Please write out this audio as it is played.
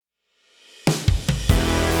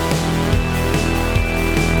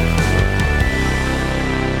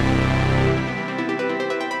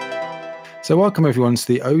So welcome everyone to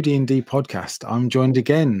the OD&D Podcast. I'm joined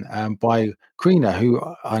again by Crina, who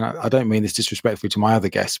I don't mean this disrespectfully to my other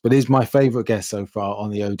guests, but is my favourite guest so far on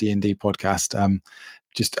the OD&D Podcast.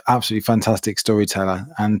 Just absolutely fantastic storyteller.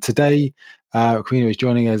 And today, Crina is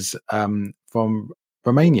joining us from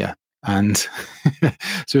Romania. And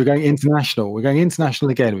so we're going international. We're going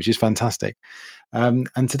international again, which is fantastic. And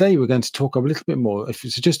today we're going to talk a little bit more. If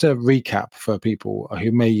it's just a recap for people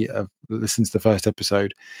who may have listened to the first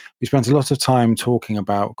episode, we spent a lot of time talking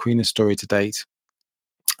about Crina's story to date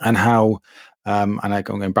and how, and I'm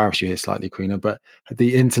going to embarrass you here slightly, Crina, but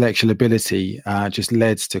the intellectual ability just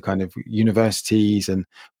led to kind of universities and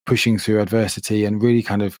pushing through adversity and really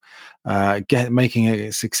kind of making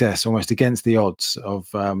a success almost against the odds of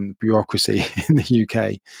bureaucracy in the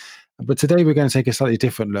UK. But today we're going to take a slightly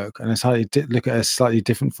different look and look at a slightly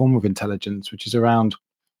different form of intelligence, which is around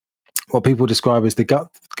what people describe as the gut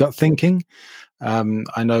thinking.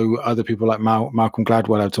 I know other people like Malcolm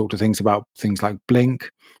Gladwell have talked to things about things like blink,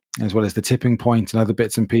 as well as the tipping point and other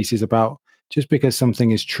bits and pieces about just because something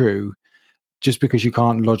is true, just because you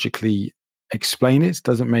can't logically explain it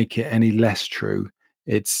doesn't make it any less true.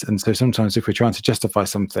 And so sometimes if we're trying to justify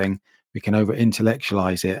something, we can over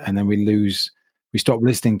intellectualize it, and then we stop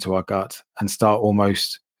listening to our gut and start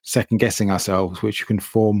almost second guessing ourselves, which can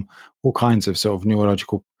form all kinds of sort of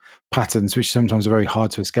neurological patterns, which sometimes are very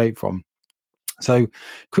hard to escape from. So,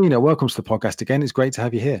 Crina, welcome to the podcast again. It's great to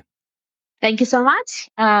have you here. Thank you so much.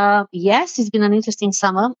 Yes, it's been an interesting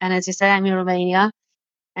summer. And as you say, I'm in Romania.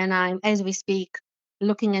 And I'm, as we speak,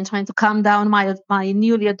 looking and trying to calm down my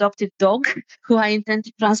newly adopted dog, who I intend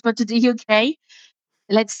to transfer to the UK.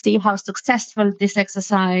 Let's see how successful this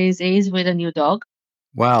exercise is with a new dog.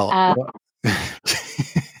 Well,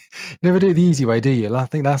 never do it the easy way, do you? I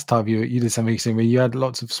think last time you did something similar. You had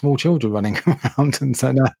lots of small children running around, and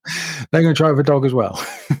so now they're going to try with a dog as well.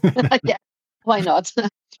 Yeah, why not?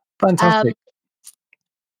 Fantastic.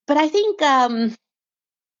 But I think I'm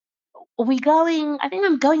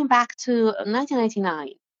going back to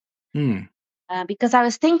 1999. Because I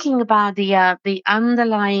was thinking about the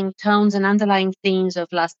underlying tones and underlying themes of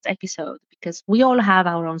last episode, because we all have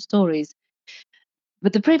our own stories.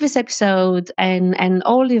 But the previous episode and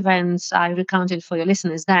all the events I recounted for your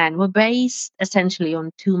listeners then were based essentially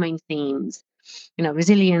on two main themes,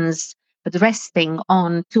 resilience, but resting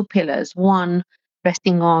on two pillars. One,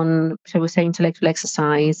 resting on, shall we say, intellectual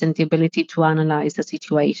exercise and the ability to analyze the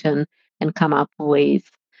situation and come up with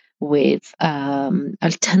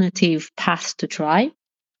alternative paths to try.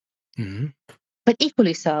 Mm-hmm. But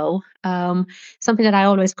equally so, something that I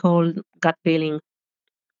always call gut feeling.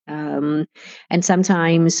 And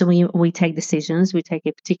sometimes we take decisions, we take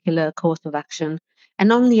a particular course of action,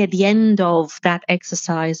 and only at the end of that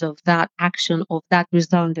exercise, of that action, of that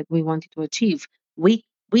result that we wanted to achieve, we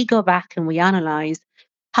go back and we analyze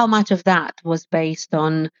how much of that was based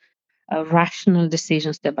on a rational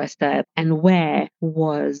decision step by step, and where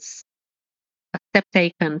was a step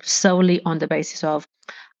taken solely on the basis of,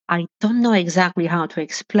 I don't know exactly how to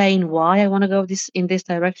explain why I want to go in this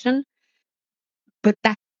direction, but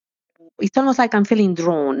that it's almost like I'm feeling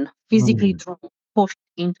drawn, physically drawn, pushed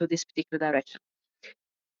into this particular direction.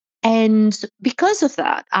 And because of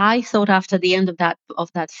that, I thought after the end of that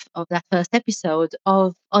first episode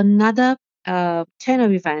of another chain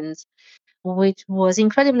of events, which was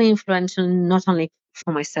incredibly influential, not only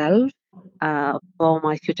for myself, for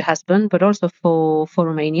my future husband, but also for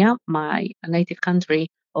Romania, my native country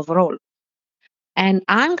overall. And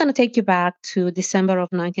I'm going to take you back to December of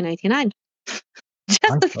 1999,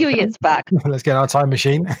 just a few years back. Let's get our time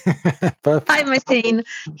machine. Time machine.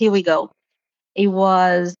 Here we go. I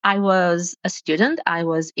was a student. I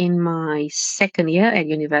was in my second year at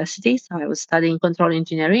university. So I was studying control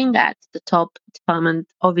engineering at the top department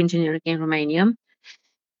of engineering in Romania.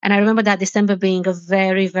 And I remember that December being a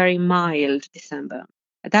very, very mild December.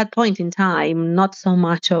 At that point in time, not so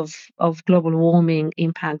much of global warming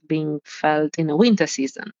impact being felt in a winter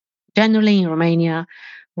season. Generally in Romania,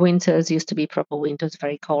 winters used to be proper winters,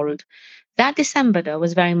 very cold. That December, though,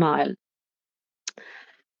 was very mild.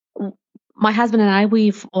 My husband and I,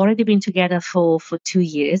 we've already been together for 2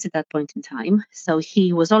 years at that point in time. So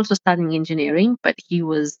he was also studying engineering, but he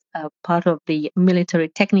was part of the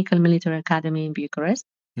technical military academy in Bucharest.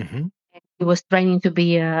 Mm-hmm. He was training to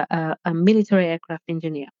be a military aircraft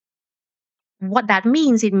engineer. What that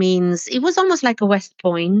means, it was almost like a West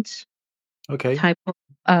Point type of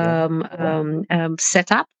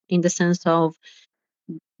setup, in the sense of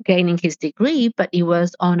gaining his degree, but he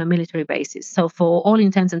was on a military basis. So for all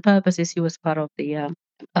intents and purposes, he was part of the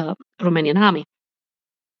Romanian army.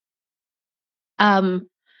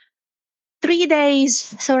 3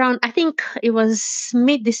 days, so around, I think it was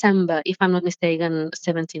mid-December, if I'm not mistaken,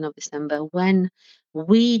 17th of December, when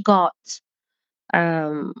we got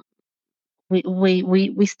um,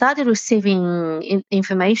 we started receiving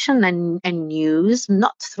information and news,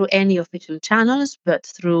 not through any official channels, but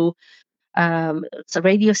through so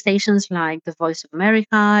radio stations like the Voice of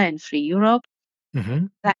America and Free Europe. Mm-hmm.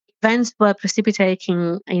 That events were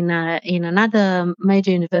precipitating in another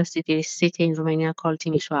major university city in Romania called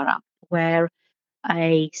Timișoara, where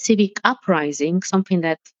a civic uprising, something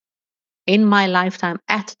that in my lifetime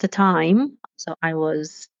at the time, so I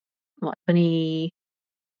was what 21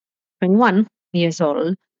 years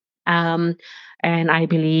old, um, and I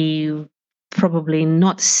believe probably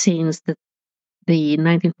not since the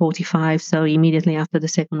 1945, so immediately after the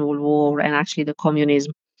Second World War and actually the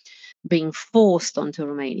communism being forced onto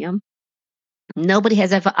Romania. Nobody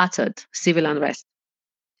has ever uttered civil unrest.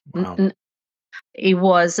 N- Wow. n- it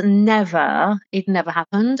never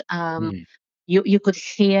happened. Mm. You could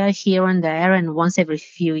hear here and there, and once every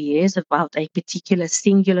few years, about a particular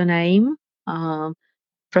singular name um,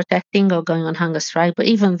 protesting or going on hunger strike. But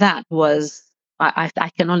even that was, I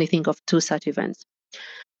can only think of two such events.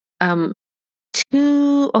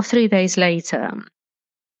 2 or 3 days later,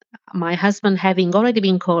 my husband having already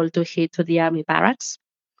been called to hit to the army barracks,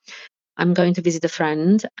 I'm going to visit a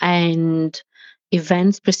friend, and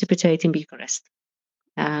events precipitate in Bucharest.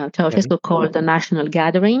 Okay. Ceausescu called a national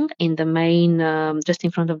gathering in the main, just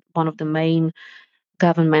in front of one of the main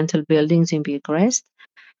governmental buildings in Bucharest.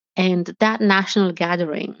 And that national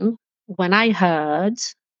gathering, when I heard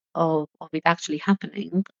of it actually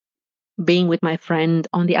happening, being with my friend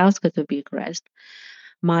on the outskirts of Bucharest,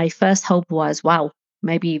 my first hope was, wow,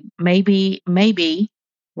 maybe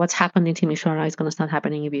what's happened in Timișoara is going to start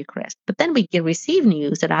happening in Bucharest. But then we receive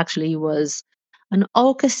news that actually was an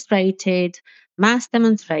orchestrated mass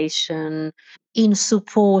demonstration in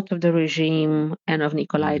support of the regime and of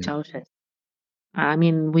Nicolae Mm. Ceausescu. I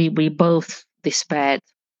mean, we both despaired.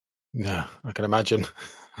 Yeah, I can imagine.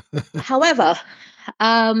 However,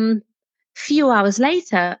 few hours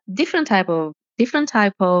later, different type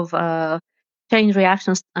of chain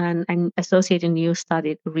reactions and associated news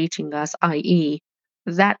started reaching us, i.e.,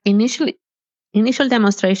 that initial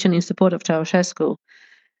demonstration in support of Ceausescu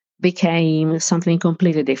became something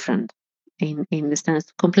completely different, in the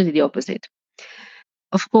sense completely the opposite.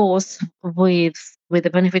 Of course, with the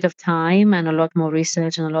benefit of time and a lot more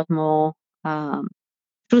research and a lot more um,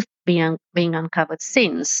 truth being uncovered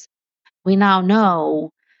since, we now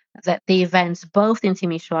know that the events both in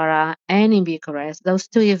Timișoara and in Bucharest, those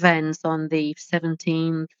two events on the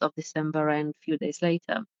 17th of December and a few days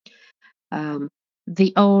later, um,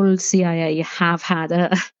 the old CIA have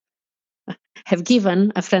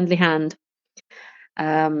given a friendly hand.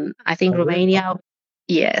 I think Oh, really? Romania,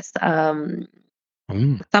 yes,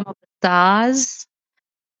 Mm. some of the stars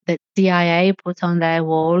that CIA put on their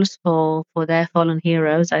walls for their fallen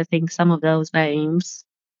heroes, I think some of those names,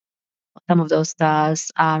 some of those stars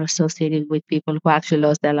are associated with people who actually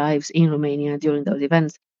lost their lives in Romania during those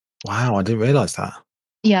events. Wow, I didn't realize that.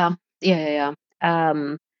 Yeah, yeah,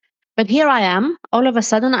 yeah. But here I am. All of a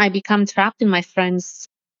sudden, I become trapped in my friend's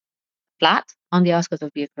flat on the outskirts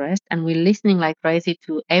of Bucharest, and we're listening like crazy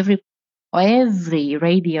to every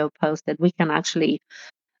radio post that we can actually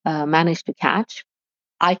manage to catch.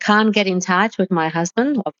 I can't get in touch with my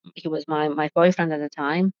husband. He was my boyfriend at the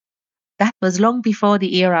time. That was long before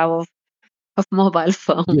the era of mobile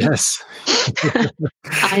phones. Yes.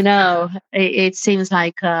 I know it seems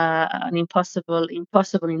like an impossible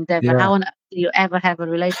endeavor. Yeah. How on earth do you ever have a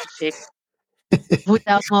relationship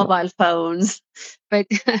without mobile phones? But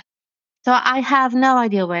so I have no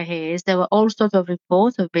idea where he is. There were all sorts of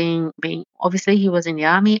reports of being obviously he was in the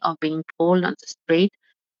army, of being pulled on the street.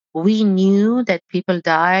 We knew that people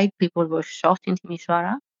died, people were shot in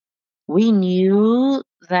Timișoara. We knew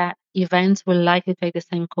that events will likely take the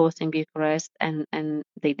same course in Bucharest, and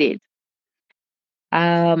they did.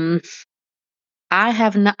 Um, I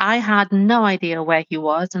had no idea where he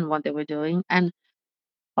was and what they were doing, and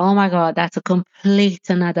oh my god, that's a complete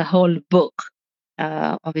another whole book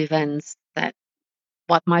of events. That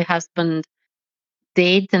what my husband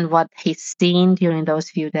did and what he's seen during those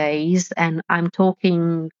few days, and I'm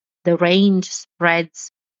talking the range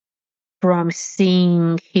spreads from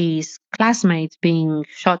seeing his classmates being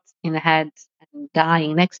shot in the head and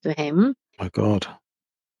dying next to him, My God.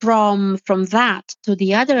 from that to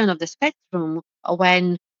the other end of the spectrum,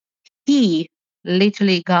 when he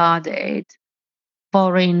literally guarded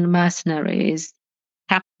foreign mercenaries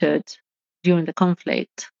captured during the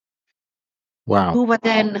conflict, Wow. who would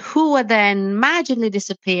then magically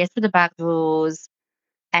disappear through the back doors,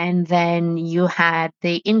 And then you had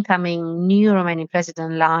the incoming new Romanian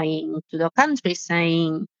president lying to the country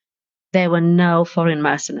saying there were no foreign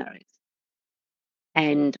mercenaries.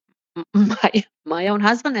 And my own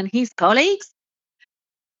husband and his colleagues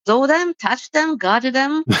saw them, touched them, guarded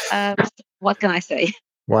them. What can I say?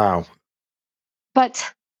 Wow.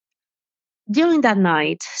 But during that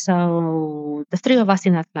night, so the three of us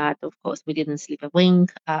in that flat, of course, we didn't sleep a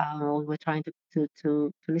wink. We were trying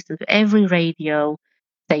to listen to every radio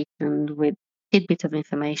station with tidbits of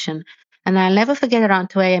information. And I'll never forget around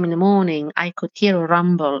 2 a.m. in the morning, I could hear a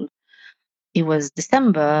rumble. It was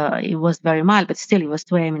December, it was very mild, but still it was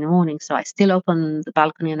 2 a.m. in the morning. So I still opened the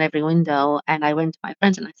balcony and every window and I went to my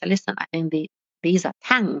friends and I said, listen, I think these are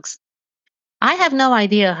tanks. I have no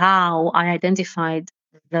idea how I identified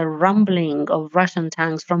the rumbling of Russian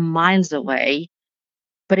tanks from miles away,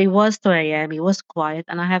 but it was 2 a.m., it was quiet,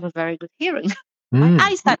 and I have a very good hearing. My Mm.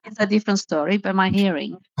 eyesight is a different story, but my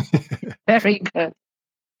hearing is very good.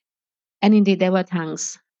 And indeed, there were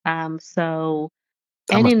tanks. So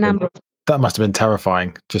That any must have been number of that must have been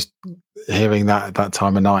terrifying. Just hearing that at that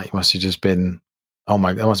time of night must have just been, oh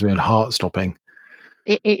my, that must have been heart stopping.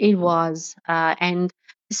 it was, and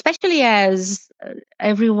especially as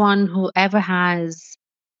everyone who ever has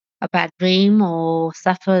a bad dream or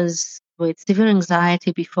suffers with severe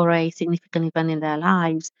anxiety before a significant event in their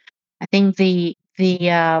lives, I think the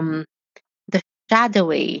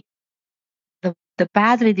shadowy, the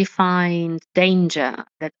badly defined danger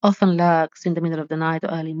that often lurks in the middle of the night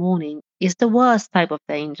or early morning is the worst type of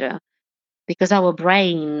danger because our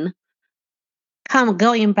brain, come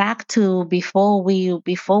going back to before we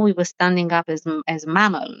were standing up as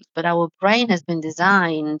mammals, but our brain has been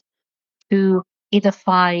designed to either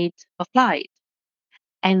fight or flight.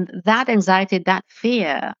 And that anxiety, that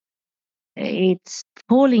fear, it's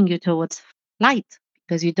pulling you towards flight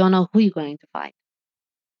because you don't know who you're going to fight.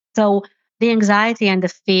 So the anxiety and the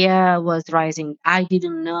fear was rising. I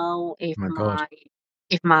didn't know if Oh my God.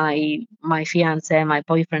 my fiance, my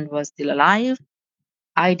boyfriend was still alive.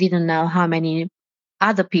 I didn't know how many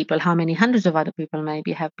other people, how many hundreds of other people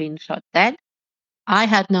maybe have been shot dead. I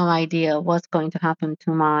had no idea what's going to happen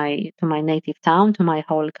to my native town, to my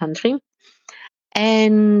whole country.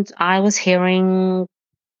 And I was hearing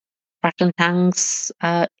Russian tanks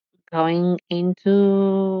going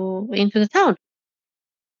into the town.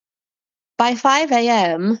 By 5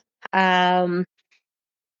 a.m., um,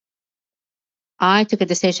 I took a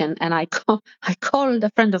decision and I called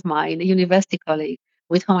a friend of mine, a university colleague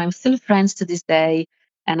with whom I'm still friends to this day,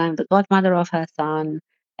 and I'm the godmother of her son,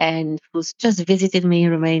 and who's just visited me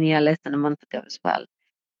in Romania less than a month ago as well.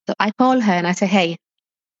 So I called her and I said, "Hey,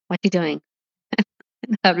 what are you doing?"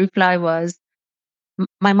 Her reply was,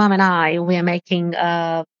 "My mom and I, we are making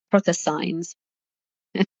protest signs,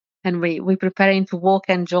 and we're preparing to walk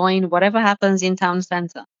and join whatever happens in town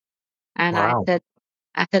center." And Wow.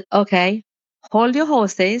 I said, okay, hold your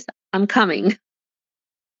horses, I'm coming.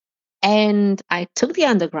 And I took the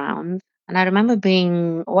underground, and I remember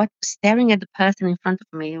staring at the person in front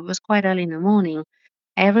of me. It was quite early in the morning.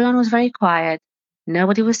 Everyone was very quiet.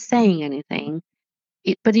 Nobody was saying anything.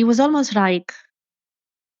 But it was almost like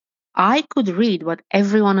I could read what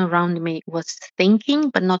everyone around me was thinking,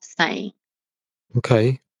 but not saying.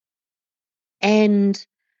 Okay. And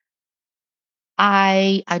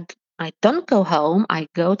I don't go home. I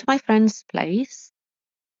go to my friend's place.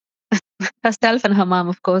 Herself and her mom,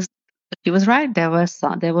 of course, she was right. They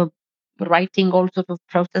were writing all sorts of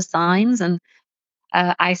protest signs, and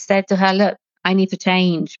I said to her, "Look, I need to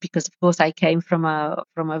change because, of course, I came from a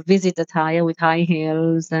visit attire with high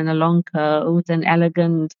heels and a long coat and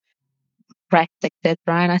elegant dress, etc."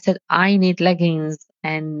 And I said, "I need leggings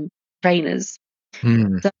and trainers."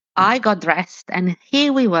 Hmm. So I got dressed, and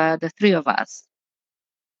here we were, the three of us,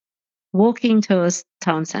 walking towards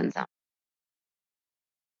town center.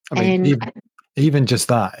 I mean, And even just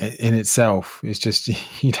that in itself is just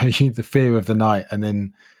the fear of the night, and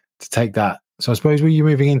then to take that. So I suppose I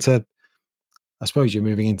suppose you're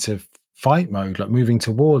moving into fight mode, like moving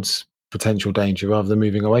towards potential danger rather than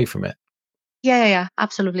moving away from it. yeah,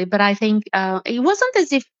 absolutely. But I think it wasn't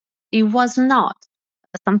as if it was not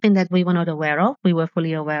something that we were not aware of. We were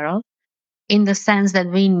fully aware of, in the sense that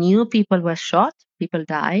we knew people were shot, people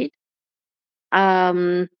died.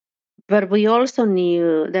 Um, but we also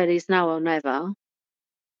knew that it's now or never.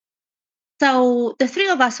 So the three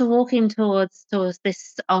of us were walking towards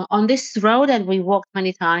this on this road that we walked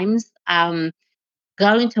many times,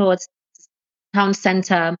 going towards town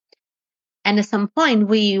center. And at some point,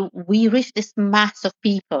 we reached this mass of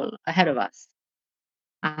people ahead of us.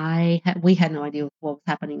 We had no idea what was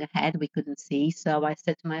happening ahead. We couldn't see. So I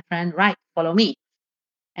said to my friend, "Right, follow me."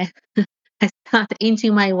 And I start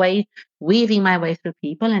inching my way, weaving my way through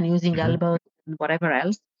people and using Mhm. elbows and whatever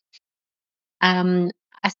else. Um,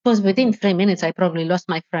 I suppose within 3 minutes, I probably lost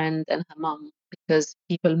my friend and her mom because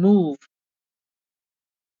people move.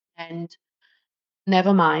 And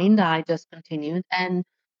never mind, I just continued. And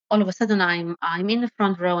all of a sudden, I'm in the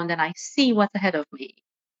front row, and then I see what's ahead of me.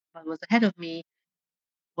 What was ahead of me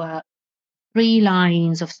were three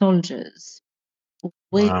lines of soldiers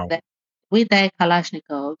with Wow. their, with their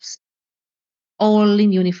Kalashnikovs, all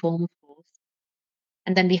in uniform, of course.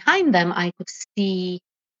 And then behind them, I could see.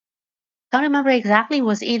 Can't remember exactly. It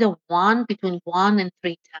was either between 1 and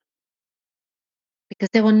 3 tanks because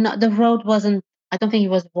they were not. The road wasn't. I don't think it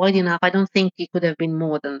was wide enough. I don't think it could have been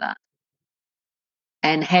more than that.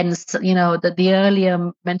 And hence, the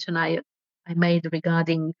earlier mention I made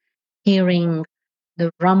regarding hearing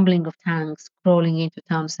the rumbling of tanks crawling into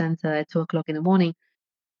town center at 2 o'clock in the morning.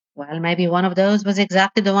 Well, maybe one of those was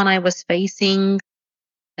exactly the one I was facing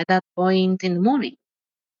at that point in the morning.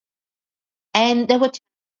 And there were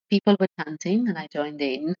people were chanting, and I joined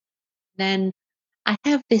in. Then I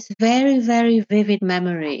have this very, very vivid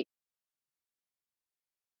memory.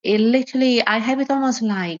 It literally, I have it almost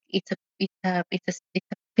like it's a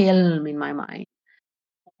film in my mind.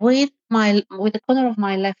 With the corner of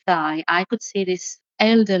my left eye, I could see this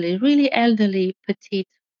elderly, really elderly, petite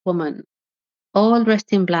woman, all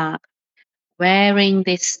dressed in black, wearing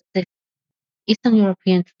this Eastern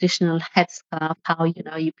European traditional headscarf, how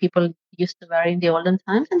you people used to wear in the olden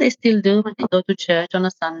times, and they still do when they go to church on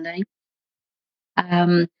a Sunday.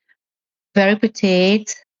 Um, Very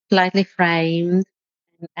petite, slightly framed,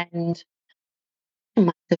 and it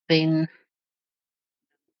must have been.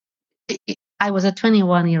 I was a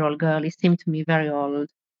 21-year-old girl. It seemed to me very old.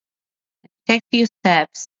 Take a few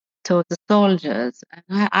steps towards the soldiers,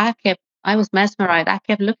 and I was mesmerized. I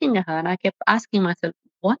kept looking at her, and I kept asking myself,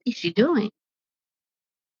 "What is she doing?"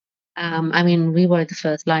 I mean, we were the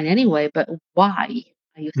first line anyway, but why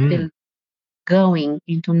are you Mm. still going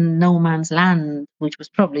into no man's land, which was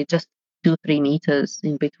probably just 2-3 meters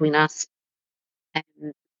in between us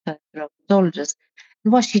and the row of soldiers?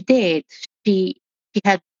 And what she did, she she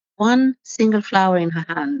had one single flower in her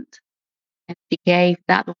hand, and she gave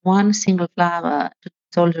that one single flower to the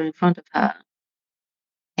soldier in front of her.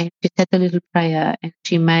 And she said a little prayer, and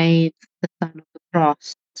she made the sign of the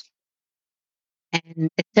cross. And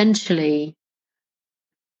essentially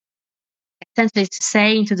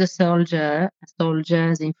saying to the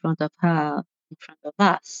soldiers in front of her, in front of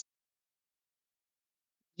us,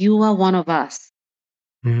 you are one of us.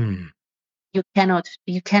 Mm. You cannot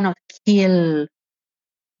kill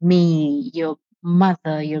me, your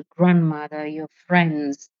mother, your grandmother, your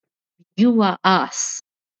friends. You are us.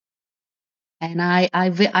 And I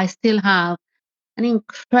still have an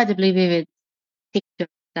incredibly vivid picture of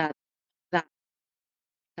that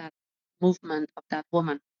that movement of that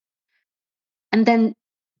woman. And then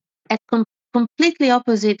at completely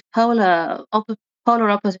polar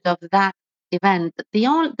opposite of that event,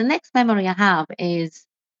 the next memory I have is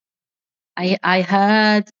I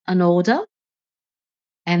heard an order,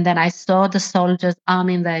 and then I saw the soldiers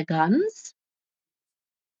arming their guns,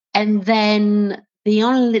 and then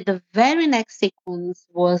the very next sequence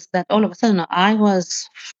was that all of a sudden I was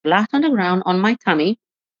flat on the ground on my tummy,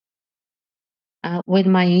 with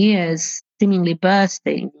my ears seemingly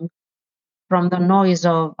bursting from the noise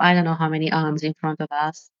of I don't know how many arms in front of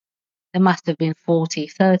us. There must have been 30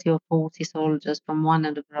 or 40 soldiers from one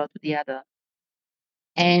end of the road to the other.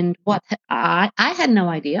 And I had no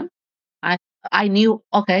idea. I I knew,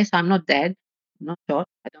 okay, so I'm not dead. I'm not shot.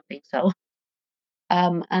 I don't think so.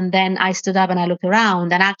 And then I stood up and I looked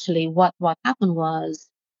around, and actually what happened was,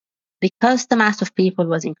 because the mass of people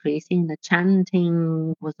was increasing, the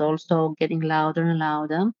chanting was also getting louder and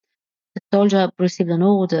louder. The soldier received an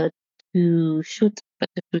order to shoot, but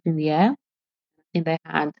to shoot in the air. I think they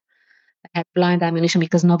had blind ammunition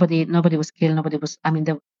because nobody was killed. Nobody was. I mean,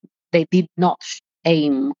 they did not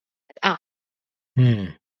aim at us.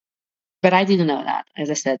 Mm. But I didn't know that. As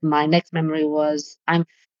I said, my next memory was I'm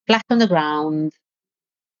flat on the ground,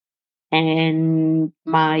 and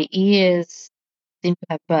my ears seem to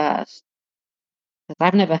have burst because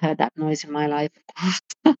I've never heard that noise in my life.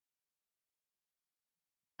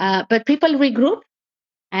 But people regroup,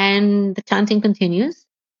 and the chanting continues,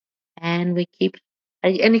 and we keep.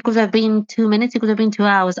 And it could have been 2 minutes. It could have been 2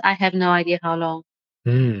 hours. I have no idea how long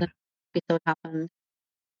the Mm. episode happened.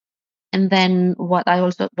 And then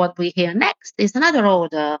what we hear next is another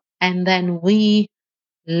order, and then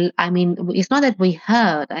I mean, it's not that we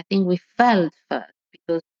heard. I think we felt first,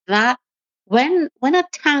 because that when a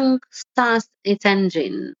tank starts its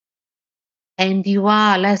engine and you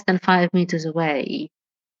are less than 5 meters away,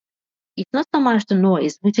 it's not so much the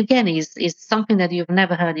noise, which again is something that you've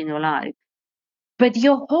never heard in your life, but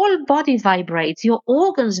your whole body vibrates, your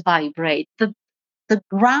organs vibrate, the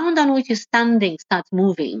ground on which you're standing starts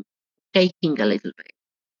moving, shaking a little bit.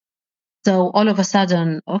 So all of a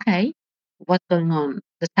sudden, okay, what's going on?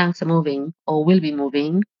 The tanks are moving or will be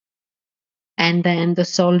moving. And then the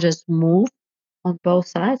soldiers move on both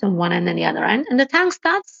sides, on one end and the other end, and the tank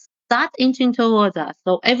start inching towards us.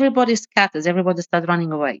 So everybody scatters, everybody starts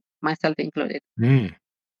running away, myself included. Mm.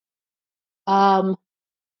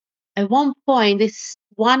 At one point, this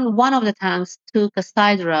one of the tanks took a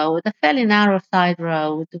side road, a fairly narrow side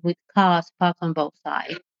road with cars parked on both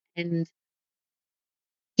sides, and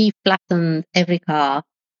he flattened every car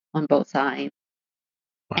on both sides.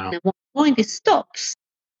 Wow. And at one point, it stops,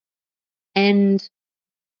 and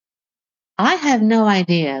I have no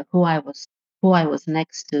idea who I was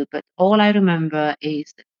next to, but all I remember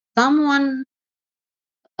is that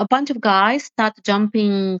a bunch of guys start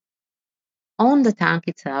jumping on the tank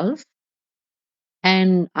itself,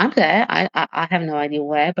 and I'm there. I have no idea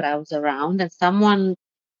where, but I was around, and someone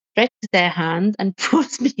stretches their hand and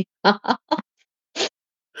pulls me up.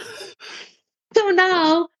 So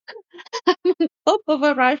now I'm on top of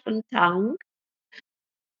a Russian tank,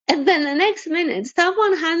 and then the next minute,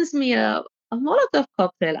 someone hands me a Molotov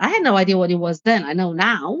cocktail. I had no idea what it was then. I know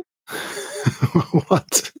now.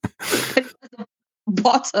 What? It was a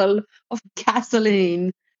bottle of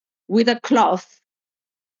gasoline with a cloth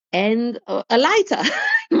and a lighter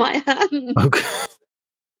in my hand.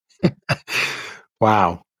 Okay.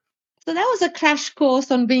 Wow. So that was a crash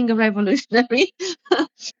course on being a revolutionary.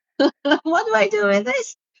 What do I do with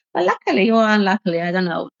this? Well, luckily or unluckily, I don't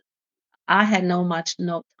know. I had no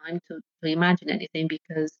time to imagine anything,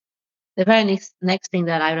 because the very next thing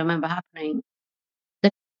that I remember happening,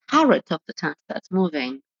 the turret of the tank starts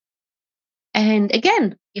moving. And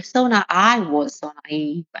again, I was so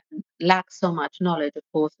naive and lacked so much knowledge, of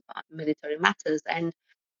course, about military matters. And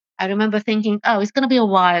I remember thinking, oh, it's going to be a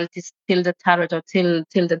while till the turret or till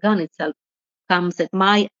the gun itself comes at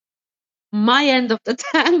my end of the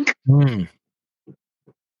tank. Mm.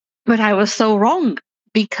 But I was so wrong,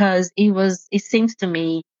 because it seems to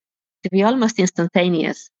me to be almost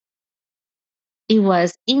instantaneous. It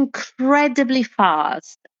was incredibly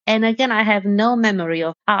fast. And again, I have no memory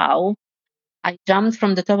of how I jumped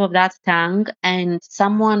from the top of that tank and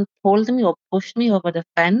someone pulled me or pushed me over the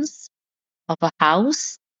fence of a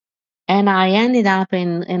house. And I ended up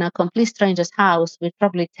in a complete stranger's house with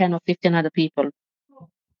probably 10 or 15 other people.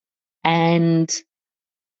 And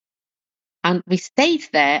we stayed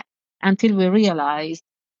there until we realized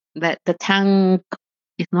that the tank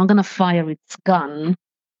is not going to fire its gun,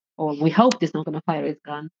 or we hoped it's not going to fire its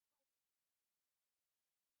gun.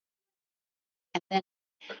 And then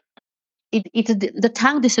the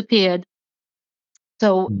tank disappeared.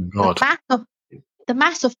 So Oh, God. the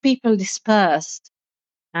mass of people dispersed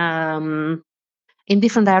in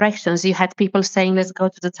different directions. You had people saying, let's go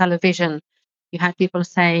to the television. You had people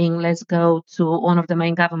saying, let's go to one of the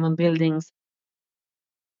main government buildings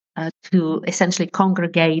to essentially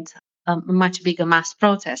congregate a much bigger mass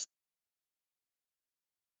protest.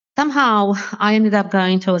 Somehow, I ended up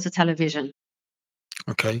going towards the television.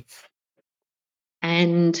 Okay.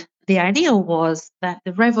 And the idea was that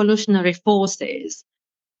the revolutionary forces,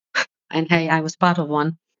 and hey, I was part of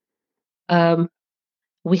one,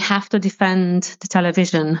 we have to defend the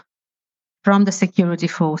television from the security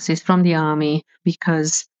forces, from the army,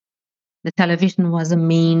 because the television was a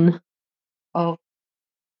mean of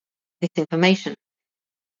disinformation.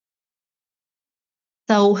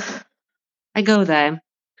 So I go there.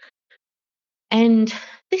 And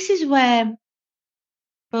this is where, I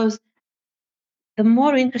suppose, the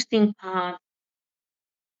more interesting part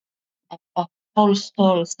of whole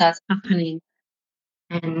story starts happening.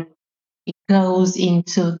 And it goes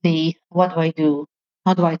into the, what do I do?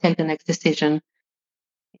 How do I take the next decision?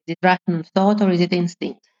 Is it rational thought or is it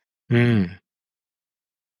instinct? Mm.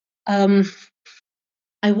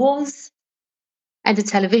 I was at the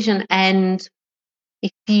television, and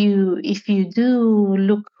if you do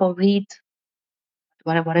look or read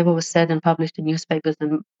whatever was said and published in newspapers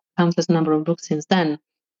and countless number of books since then,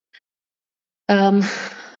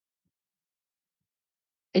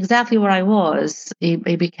 exactly where I was,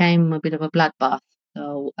 it became a bit of a bloodbath.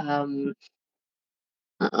 So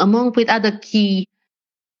among with other key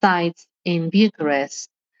sites in Bucharest,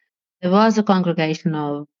 there was a congregation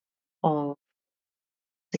of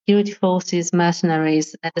security forces,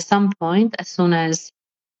 mercenaries. At some point, as soon as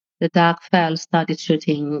the dark fell, started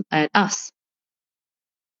shooting at us.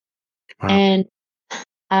 Wow. And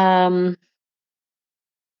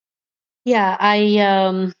Yeah,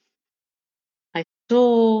 I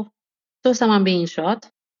saw someone being shot,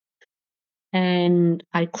 and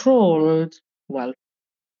I crawled. Well,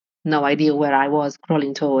 no idea where I was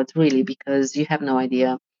crawling towards, really, because you have no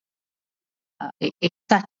idea.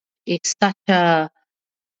 It's such a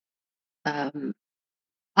um,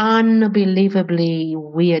 unbelievably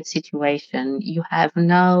weird situation. You have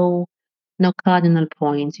no cardinal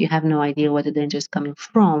points. You have no idea where the danger is coming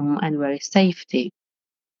from and where is safety.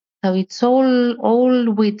 So it's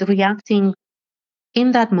all with reacting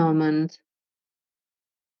in that moment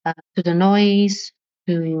to the noise,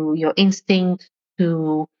 to your instinct,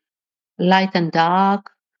 to light and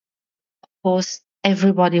dark. Of course,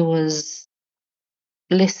 everybody was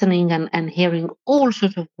listening and hearing all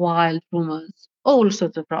sorts of wild rumors, all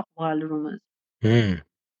sorts of wild rumors. Mm.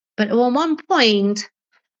 But at one point,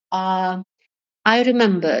 uh, I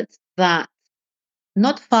remembered that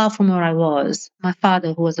not far from where I was, my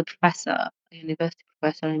father, who was a professor, a university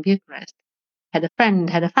professor in Bucharest, had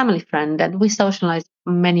a family friend, and we socialized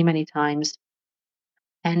many, many times.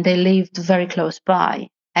 And they lived very close by.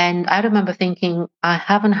 And I remember thinking, I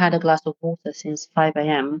haven't had a glass of water since 5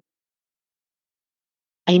 a.m.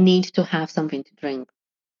 I need to have something to drink.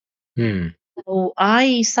 Mm. So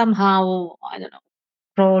I somehow, I don't know,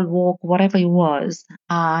 crawl, walk, whatever it was,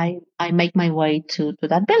 I make my way to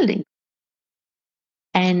that building.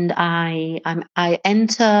 And I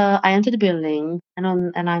enter the building, and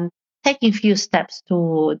I'm taking a few steps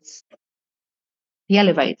towards the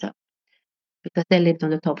elevator because they lived on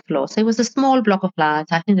the top floor. So it was a small block of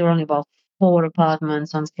flats. I think there were only about 4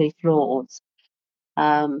 apartments on 3 floors.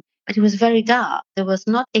 But it was very dark. There was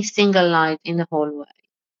not a single light in the hallway.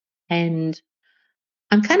 And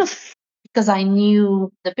I'm kind of, because I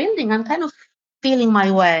knew the building, I'm kind of feeling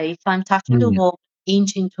my way. So I'm touching the Mm. wall,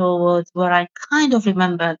 inching towards where I kind of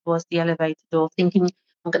remembered was the elevator door, thinking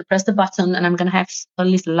I'm going to press the button and I'm going to have a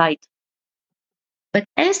little light. But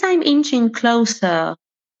as I'm inching closer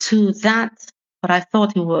to that, what I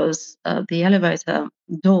thought it was the elevator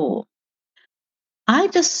door, I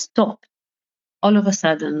just stopped all of a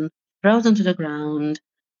sudden, frozen to the ground,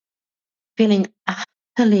 feeling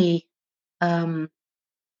utterly, um,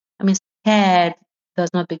 I mean, scared does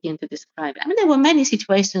not begin to describe it. I mean, there were many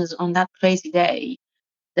situations on that crazy day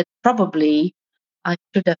that probably I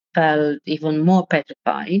should have felt even more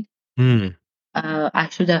petrified. Mm. I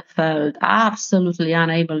should have felt absolutely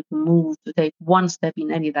unable to move, to take one step in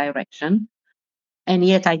any direction. And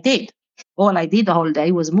yet I did. All I did the whole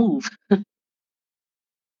day was move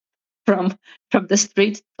from from the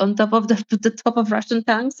street on top of to the top of Russian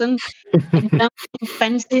tanks and jumping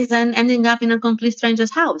fences and ending up in a complete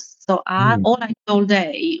stranger's house. So Mm. all I did all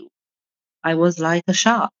day, I was like a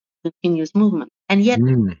shark, continuous movement. And yet,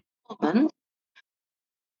 Mm. moment,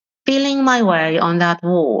 feeling my way on that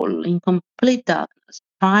wall in complete darkness,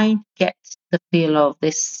 trying to get the feel of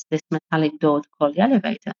this metallic door to call the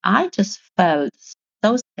elevator, I just felt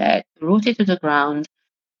so scared, rooted to the ground.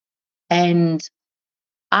 And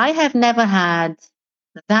I have never had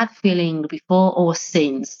that feeling before or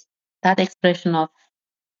since. That expression of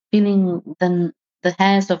feeling the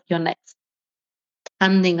hairs of your neck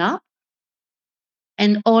standing up.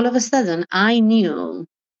 And all of a sudden, I knew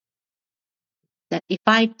that if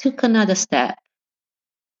I took another step,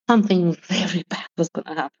 something very bad was going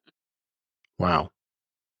to happen. Wow.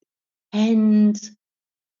 And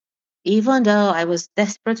even though I was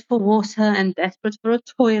desperate for water and desperate for a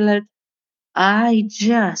toilet, I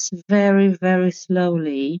just very, very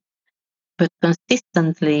slowly, but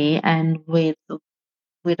consistently and with a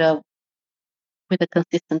with a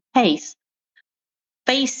consistent pace,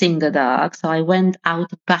 facing the dark. So I went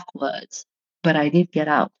out backwards, but I did get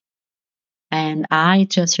out. And I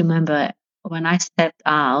just remember when I stepped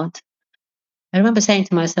out, I remember saying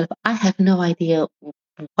to myself, I have no idea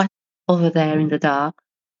what's over there in the dark,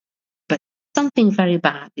 but something very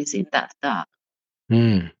bad is in that dark.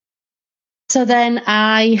 Mm. So then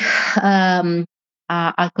I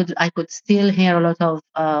could still hear a lot of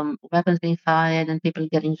weapons being fired and people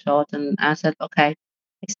getting shot, and I said, okay,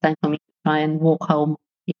 it's time for me to try and walk home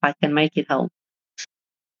if I can make it home.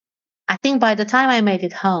 I think by the time I made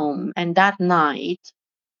it home, and that night,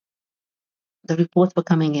 the reports were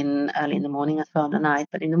coming in early in the morning as well the night,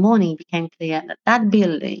 but in the morning it became clear that that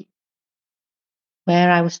building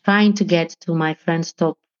where I was trying to get to my friend's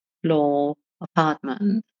top floor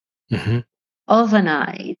apartment, Mm-hmm.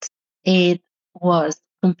 overnight, it was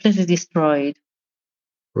completely destroyed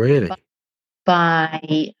Really?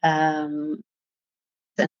 by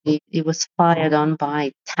it was fired on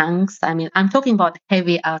by tanks. I mean, I'm talking about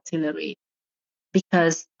heavy artillery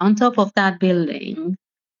because on top of that building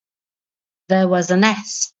there was a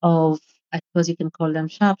nest of I suppose you can call them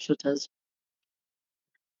sharpshooters.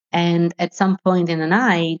 And at some point in the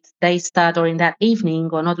night, they start, or in that evening,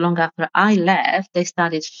 or not long after I left, they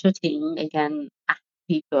started shooting again at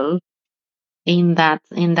people in that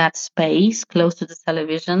space close to the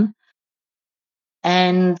television.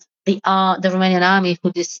 And the Romanian army,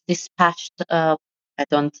 who dispatched, I'm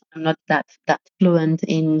not that fluent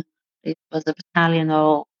in, it was a battalion,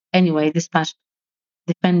 or anyway, dispatched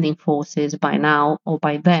defending forces by now, or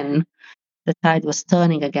by then. The tide was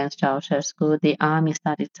turning against Ceausescu. The army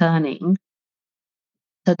started turning,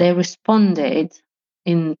 so they responded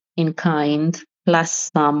in kind, plus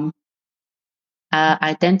some,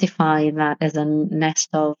 identify that as a nest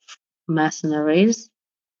of mercenaries.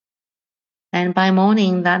 And by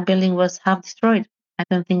morning, that building was half destroyed. I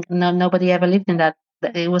don't think nobody ever lived in that.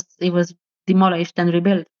 It was demolished and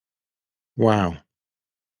rebuilt. Wow.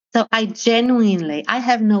 So I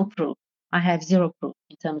have no proof. I have zero proof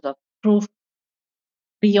in terms of proof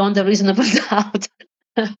beyond a reasonable doubt.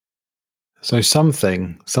 So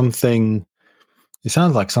something, it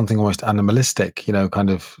sounds like something almost animalistic, kind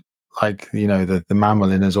of like, the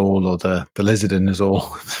mammal in us all, or the lizard in us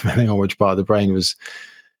all, depending on which part of the brain was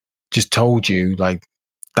just told you, like,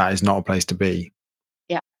 that is not a place to be.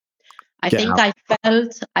 Yeah. I Get think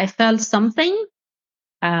out. I felt something.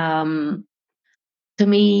 To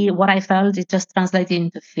me, what I felt, it just translated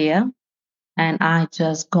into fear, and I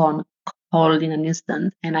just gone cold in an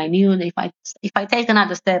instant. And I knew that if I take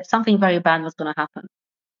another step, something very bad was going to happen.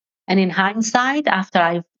 And in hindsight,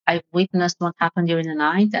 after I've witnessed what happened during the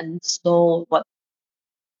night and saw what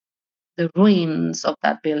the ruins of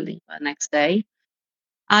that building the next day,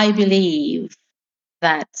 I believe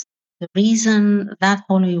that the reason that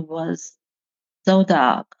hallway was so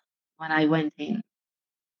dark when I went in,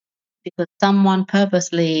 because someone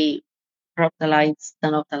purposely broke the lights,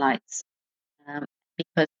 turned off the lights.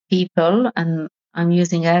 Because people, and I'm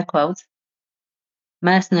using air quotes,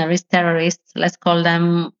 mercenaries, terrorists, let's call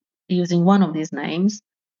them using one of these names,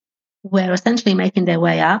 were essentially making their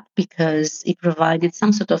way up because it provided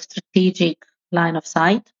some sort of strategic line of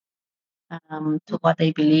sight, to what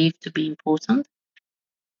they believed to be important.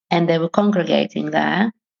 And they were congregating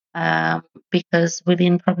there, because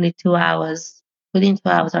within 2 hours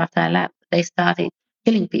after I left, they started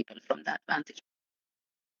killing people from that vantage.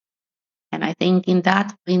 And I think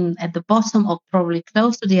at the bottom, or probably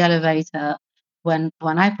close to the elevator, when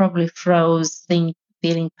I probably froze,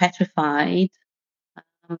 feeling petrified,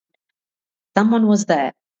 um, someone was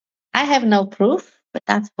there. I have no proof, but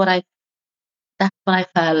that's what I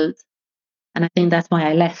felt, and I think that's why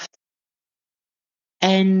I left.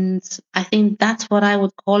 And I think that's what I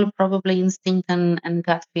would call probably instinct and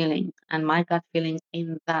gut feeling. And my gut feeling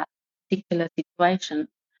in that particular situation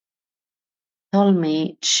told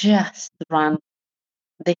me, just run.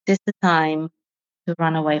 This is the time to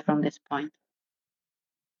run away from this point.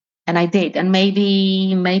 And I did. And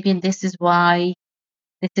maybe this is why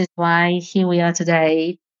here we are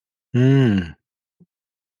today, Mm.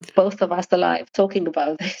 both of us alive, talking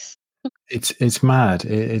about this. It's mad.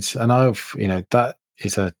 And I've, that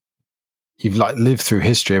is you've like lived through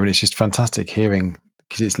history. I mean, it's just fantastic hearing,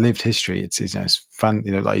 because it's lived history. It's fun.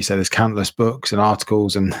 Like you said, there's countless books and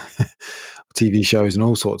articles and TV shows and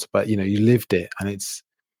all sorts, but you lived it. And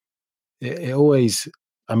it always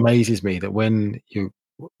amazes me that when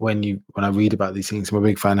I read about these things, I'm a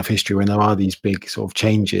big fan of history. When there are these big sort of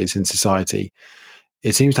changes in society,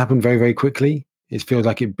 it seems to happen very, very quickly. It feels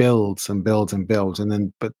like it builds and builds and builds, and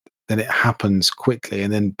then it happens quickly,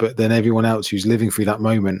 but then everyone else who's living through that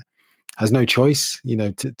moment has no choice.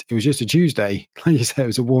 It was just a Tuesday, like you said, it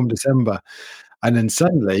was a warm December, and then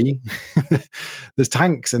suddenly there's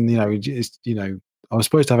tanks, and I was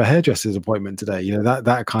supposed to have a hairdresser's appointment today.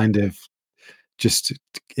 That kind of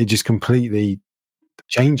it just completely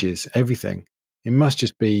changes everything. It must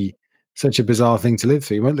just be such a bizarre thing to live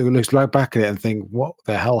through. You might look back at it and think, what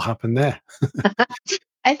the hell happened there?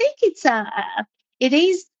 I think it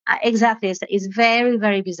is, exactly. It's very,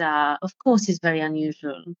 very bizarre. Of course, it's very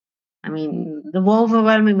unusual. I mean, the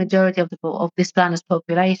overwhelming majority of this planet's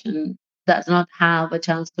population does not have a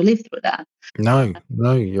chance to live through that. No,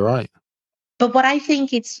 you're right. But what I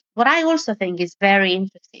also think is very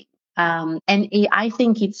interesting, I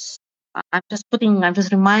think I'm just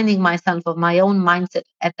reminding myself of my own mindset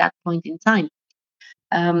at that point in time.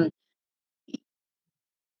 Um,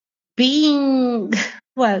 Being,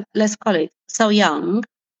 well, let's call it so young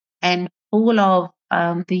and full of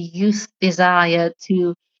the youth desire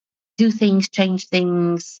to do things, change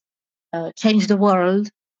things, change the world.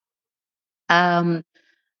 The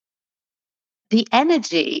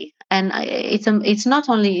energy And it's not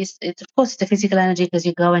only, it's of course it's a physical energy, because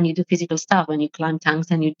you go and you do physical stuff, when you climb tanks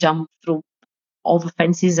and you jump through over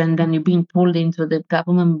fences, and then you're being pulled into the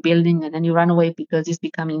government building, and then you run away because it's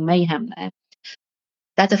becoming mayhem there.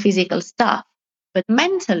 That's a physical stuff. But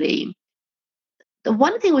mentally, the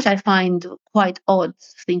one thing which I find quite odd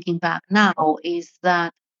thinking back now is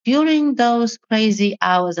that during those crazy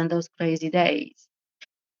hours and those crazy days,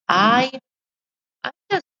 I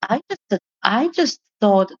I just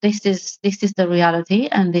thought, this is the reality,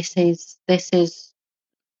 and this is the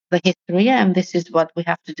history, and this is what we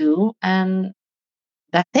have to do, and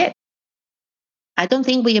that's it. I don't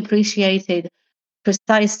think we appreciated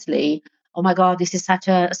precisely, oh my God, this is such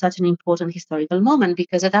an important historical moment,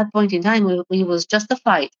 because at that point in time, we was just a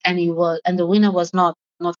fight, and the winner was not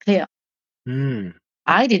clear. Mm.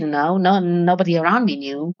 I didn't know. No, nobody around me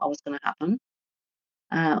knew what was going to happen.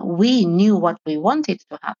 We knew what we wanted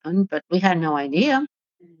to happen, but we had no idea.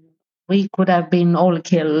 We could have been all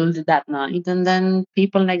killed that night, and then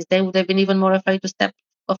people next day would have been even more afraid to step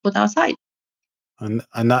or foot outside. And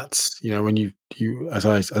that's, when you as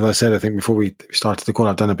I said, I think before we started the call,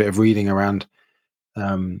 I've done a bit of reading around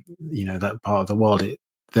that part of the world.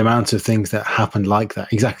 The amount of things that happened like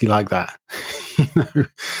that, exactly like that.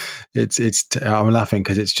 I'm laughing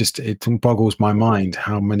because it boggles my mind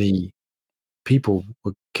how many people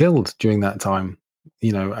were killed during that time,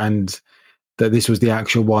 and that this was the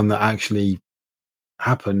actual one that actually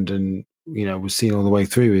happened, and was seen all the way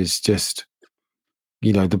through, is just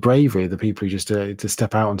the bravery of the people who just to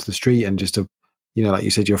step out onto the street, and just to like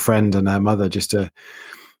you said, your friend and her mother, just to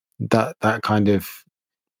that kind of,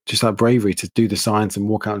 just that bravery to do the science and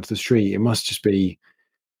walk out into the street. It must just be,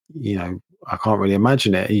 I can't really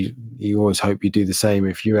imagine it. You always hope you do the same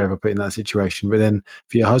if you're ever put in that situation, but then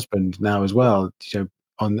for your husband now as well,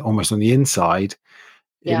 on almost on the inside,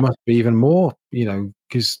 it Yeah. must be even more,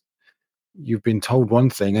 because you've been told one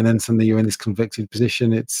thing, and then suddenly you're in this convicted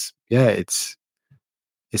position. It's a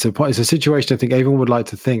situation I think everyone would like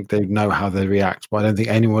to think they know how they react, but I don't think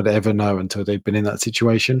anyone would ever know until they've been in that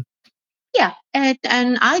situation. Yeah,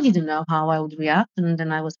 and I didn't know how I would react, and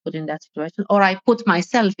then I was put in that situation, or I put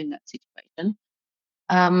myself in that situation,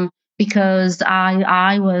 because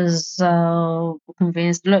I was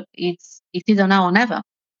convinced. Look, it's either now or never,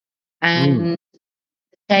 Mm, and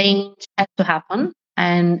change had to happen,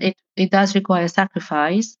 and it does require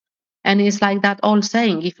sacrifice, and it's like that old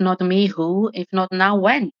saying: if not me, who? If not now,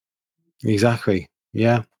 when? exactly.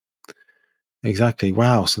 Yeah, exactly.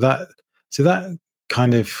 Wow. So that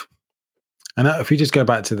kind of, and if we just go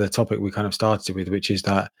back to the topic we kind of started with, which is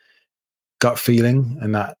that gut feeling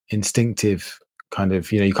and that instinctive kind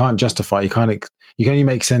of, you can't justify, you can only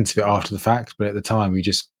make sense of it after the fact, but at the time you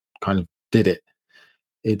just kind of did it.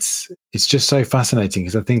 It's just so fascinating,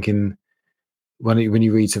 because I think when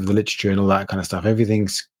you read some of the literature and all that kind of stuff,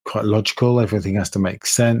 everything's quite logical. Everything has to make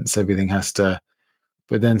sense. Everything has to,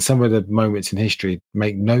 but then some of the moments in history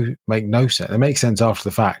make no sense. They make sense after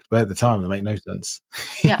the fact, but at the time they make no sense.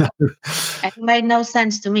 You Yeah, know? it made no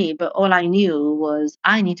sense to me, but all I knew was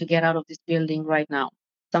I need to get out of this building right now.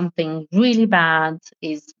 Something really bad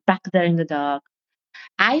is back there in the dark.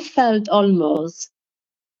 I felt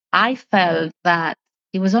that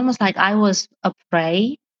it was almost like I was a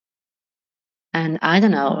prey, and I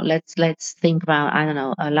don't know. Let's think about, I don't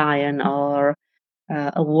know, a lion or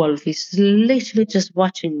a wolf is literally just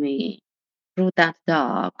watching me through that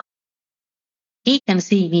dark. He can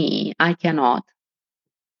see me, I cannot.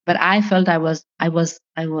 But I felt I was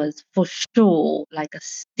for sure like a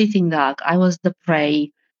sitting duck. I was the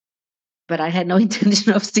prey, but I had no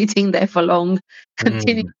intention of sitting there for long,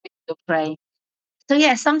 continuing Mm, to prey. So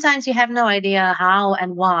yeah, sometimes you have no idea how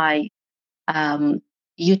and why um,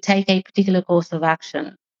 you take a particular course of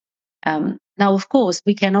action. Now, of course,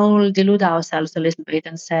 we can all delude ourselves a little bit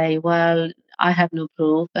and say, "Well, I have no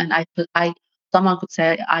proof," and someone could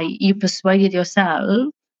say, you persuaded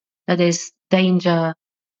yourself that there's danger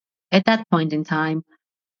at that point in time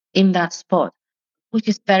in that spot, which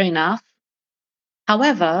is fair enough.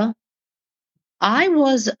 However, I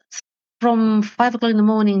was from 5 o'clock in the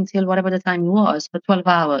morning till whatever the time it was for 12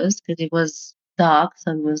 hours, because it was dark.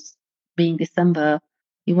 So it was, being December,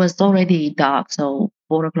 it was already dark. So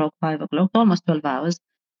 4 o'clock, 5 o'clock, almost 12 hours.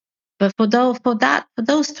 But for those 12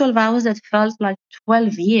 hours, that felt like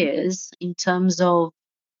 12 years in terms of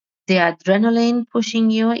the adrenaline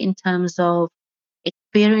pushing you, in terms of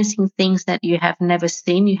experiencing things that you have never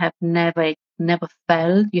seen, you have never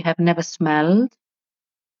felt, you have never smelled.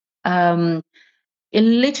 Um, it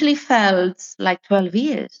literally felt like 12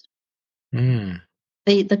 years. mm,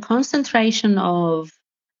 The concentration of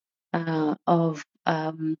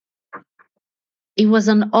it was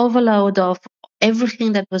an overload of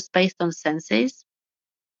everything that was based on senses,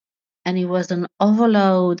 and it was an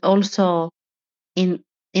overload also in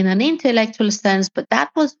an intellectual sense, but that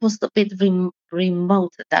was a bit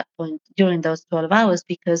remote at that point during those 12 hours,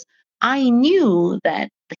 because I knew that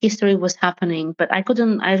the history was happening, but I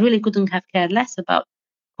really couldn't have cared less about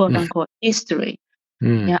quote unquote history.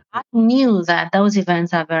 Mm. Yeah, I knew that those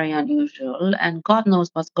events are very unusual and God knows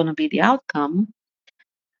what's going to be the outcome.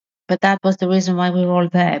 But that was the reason why we were all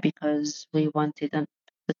there, because we wanted a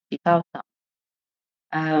specific outcome.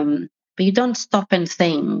 But you don't stop and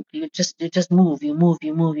think. You just move. You move.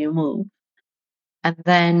 You move. You move. And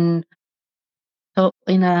then, so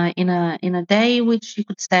in a day which you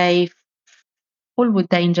could say full with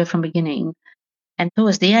danger from beginning, and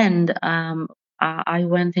towards the end, I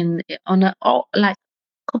went in on a like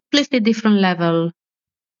completely different level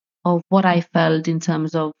of what I felt in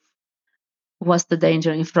terms of what's the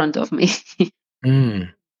danger in front of me.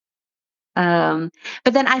 Mm. Um,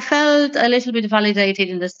 but then I felt a little bit validated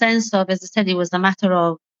in the sense of, as I said, it was a matter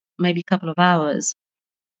of maybe a couple of hours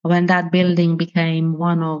when that building became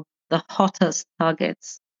one of the hottest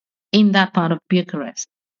targets in that part of Bucharest,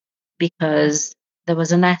 because there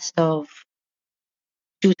was a nest of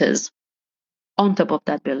shooters on top of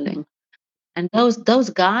that building, and those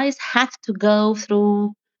guys had to go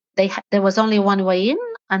through. There was only one way in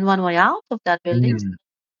and one way out of that building. Mm.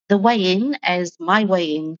 The way in as my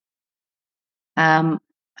way in. Um,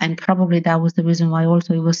 and probably that was the reason why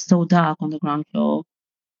also it was so dark on the ground floor.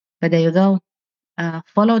 But there you go.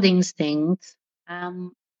 Follow the instinct.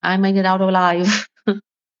 I made it out alive.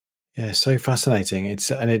 Yeah, so fascinating. It's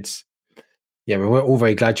yeah, we're all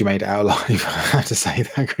very glad you made it out alive. I have to say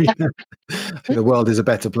that, Crina. I think the world is a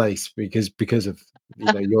better place because of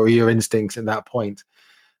your instincts at that point.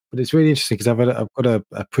 But it's really interesting because I've got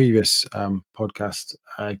a previous podcast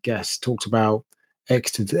guest talked about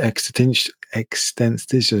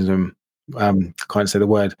existentialism. Can't say the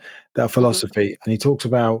word, that Mhm. philosophy, and he talked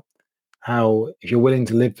about how if you're willing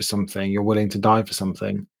to live for something, you're willing to die for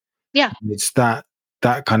something. Yeah, It's that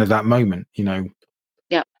kind of that moment, yeah,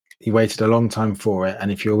 you waited a long time for it,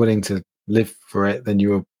 and if you're willing to live for it, then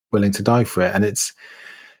you're willing to die for it. And it's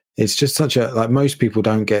just such a, like, most people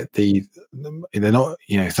don't get they're not,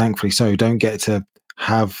 thankfully so, don't get to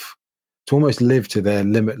have to almost live to their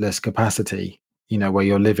limitless capacity, where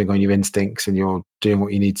you're living on your instincts and you're doing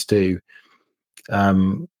what you need to do.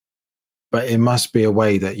 um but it must be a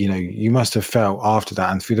way that you must have felt after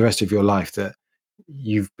that and through the rest of your life that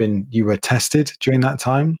you were tested during that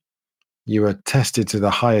time. You were tested to the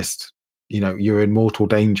highest. You were in mortal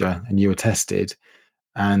danger and you were tested,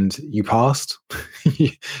 and you passed.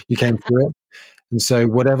 You came through it. And so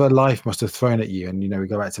whatever life must have thrown at you, and we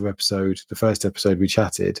go back to the first episode we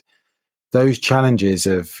chatted, those challenges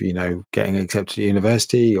of getting accepted to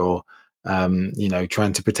university, or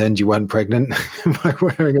trying to pretend you weren't pregnant by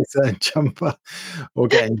wearing a certain jumper, or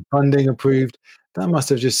getting funding approved, that must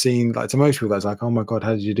have just seemed like, to most people, that's like, oh my god,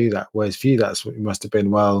 how did you do that? Whereas for you, that's what it must have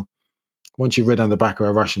been. Well, once you've ridden on the back of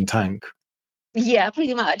a Russian tank, yeah,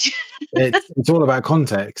 pretty much. it's all about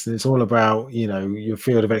context, and it's all about your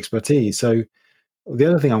field of expertise. So the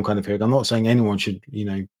other thing I'm kind of hearing, I'm not saying anyone should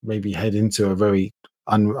maybe head into a very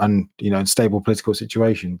unstable political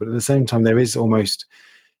situation, but at the same time, there is almost,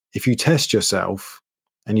 if you test yourself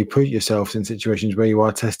and you put yourself in situations where you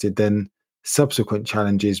are tested, then subsequent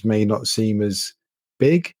challenges may not seem as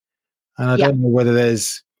big. And I Yeah, don't know whether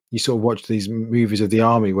you sort of watch these movies of the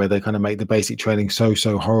army where they kind of make the basic training so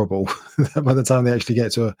horrible that by the time they actually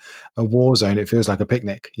get to a war zone, it feels like a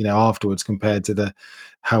picnic, afterwards, compared to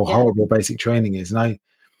how yeah, horrible basic training is. And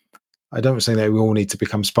I don't say that we all need to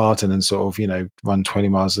become Spartan and sort of, run 20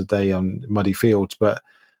 miles a day on muddy fields, but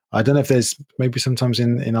I don't know if there's maybe sometimes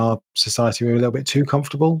in our society we're a little bit too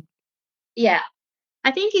comfortable. yeah.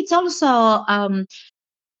 I think it's also, and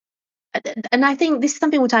I think this is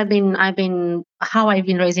something which how I've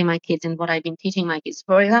been raising my kids and what I've been teaching my kids.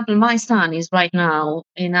 For example, my son is right now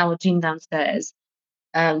in our gym downstairs,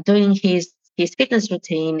 doing his fitness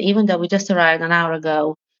routine, even though we just arrived an hour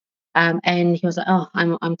ago. And he was like, "Oh,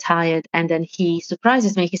 I'm tired." And then he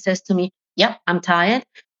surprises me. He says to me, "Yep, I'm tired,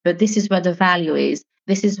 but this is where the value is.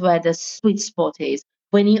 This is where the sweet spot is.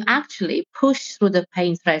 When you actually push through the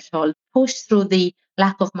pain threshold, push through the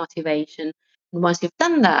lack of motivation. And once you've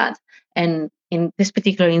done that, and in this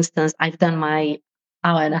particular instance, I've done my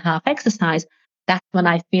hour and a half exercise, that's when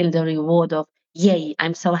I feel the reward of, yay,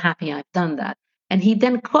 I'm so happy I've done that." And he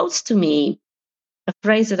then quotes to me a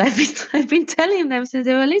phrase that I've been telling them since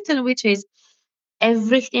they were little, which is,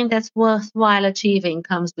 everything that's worthwhile achieving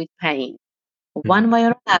comes with pain, Mm. one way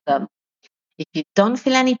or another. If you don't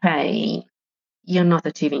feel any pain, you're not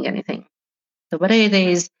achieving anything. So whether it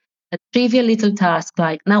is a trivial little task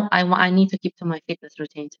like, no, I need to keep to my fitness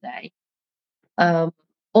routine today, um,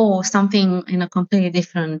 or something in a completely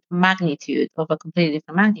different magnitude, I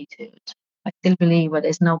still believe that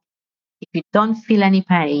there's no, if you don't feel any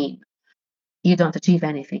pain, you don't achieve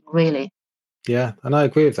anything, really. Yeah, and I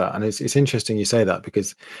agree with that. And it's interesting you say that,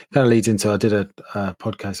 because it kind of leads into, I did a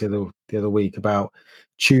podcast the other week about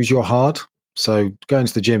choose your hard. So going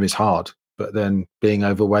to the gym is hard, but then being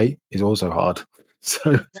overweight is also hard.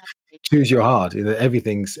 So Exactly. choose your hard.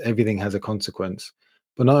 Everything has a consequence.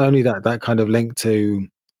 But not only that, that kind of link to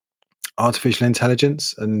artificial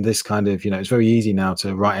intelligence and this kind of, it's very easy now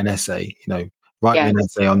to write an essay, write me an Yes.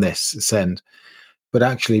 essay on this, send. But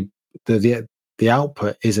actually the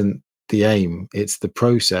output isn't the aim, it's the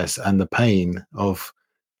process and the pain of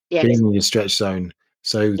being Yes. in your stretch zone.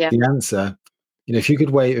 So Yeah. the answer, if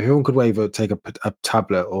everyone could take a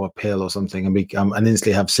tablet or a pill or something and become and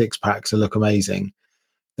instantly have six packs and look amazing,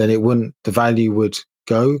 then the value would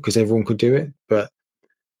go because everyone could do it. But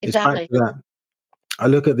it's back to Exactly. that. I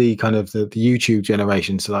look at the kind of the YouTube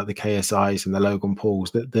generation, so like the KSIs and the Logan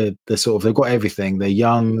Pauls, that they're sort of, they've got everything. They're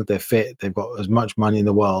young, they're fit, they've got as much money in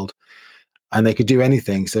the world, and they could do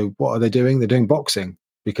anything. So what are they doing? They're doing boxing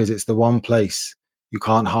because it's the one place you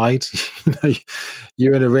can't hide.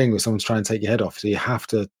 You're in a ring where someone's trying to take your head off, so you have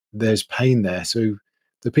to. There's pain there. So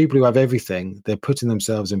the people who have everything, they're putting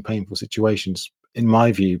themselves in painful situations, in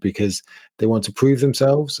my view, because they want to prove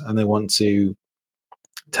themselves and they want to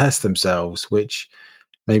test themselves. Which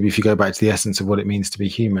maybe if you go back to the essence of what it means to be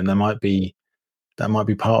human, that might be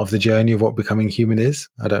part of the journey of what becoming human is.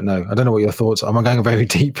 I don't know. I don't know what your thoughts are. I'm going very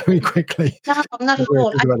deep very quickly. No, not What at do you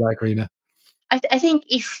all. think about that, Karina? I think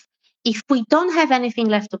if we don't have anything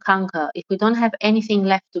left to conquer, if we don't have anything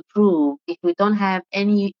left to prove, if we don't have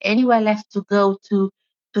anywhere left to go to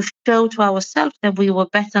show to ourselves that we were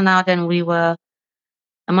better now than we were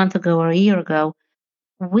a month ago or a year ago,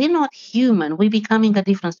 we're not human. We're becoming a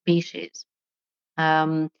different species.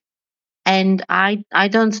 Um, and I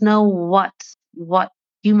don't know what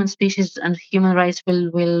human species and human race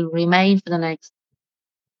will remain for the next,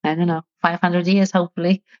 I don't know, 500 years,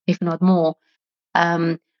 hopefully, if not more.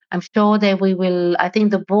 Um, I'm sure that we will, I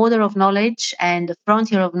think the border of knowledge and the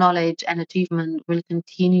frontier of knowledge and achievement will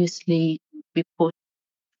continuously be pushed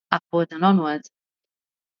upwards and onwards.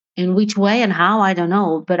 In which way and how, I don't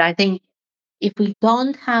know. But I think if we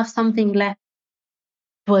don't have something left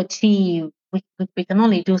to achieve, we can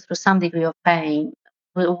only do through some degree of pain.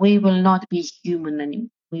 We will not be human anymore.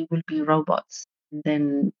 We will be robots. And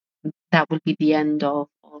then that will be the end of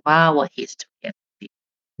our history.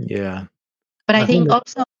 Yeah, But I I think think that.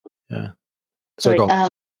 also, Yeah. So sorry, go on.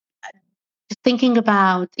 thinking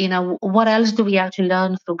about, what else do we actually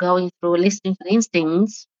learn through going through listening to the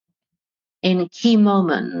instincts in key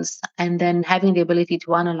moments, and then having the ability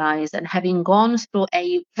to analyze, and having gone through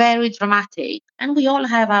a very dramatic, and we all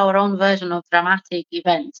have our own version of dramatic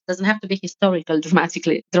events, doesn't have to be historical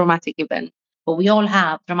dramatic event, but we all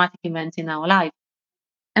have dramatic events in our life.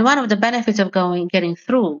 And one of the benefits of getting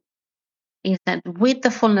through is that with the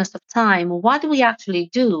fullness of time, what do we actually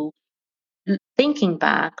do? Thinking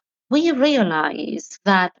back, we realize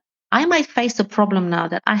that I might face a problem now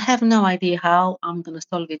that I have no idea how I'm going to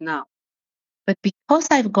solve it now. But because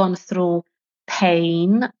I've gone through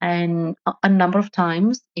pain and a number of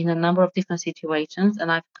times in a number of different situations,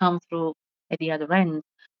 and I've come through at the other end,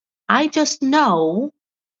 I just know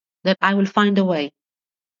that I will find a way.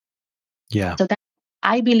 Yeah. So that,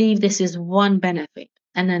 I believe this is one benefit.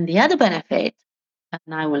 And then the other benefit,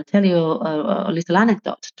 and I will tell you a little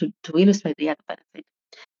anecdote to illustrate the other benefit.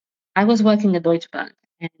 I was working at Deutsche Bank,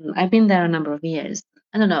 and I've been there a number of years.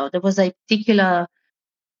 I don't know, there was a particular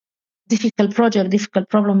difficult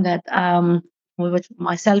problem that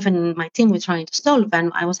myself and my team were trying to solve.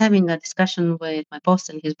 And I was having a discussion with my boss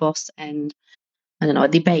and his boss, and I don't know, a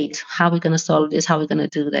debate, how we're going to solve this, how we're going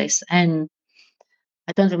to do this. And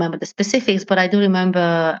I don't remember the specifics, but I do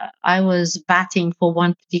remember I was batting for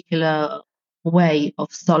one particular way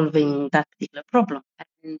of solving that particular problem.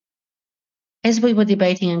 And as we were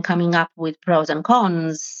debating and coming up with pros and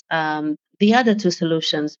cons, the other two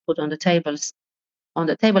solutions put on the table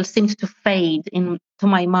seemed to fade into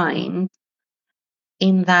my mind,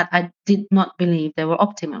 in that I did not believe they were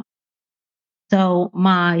optimal. So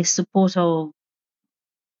my support of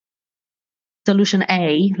solution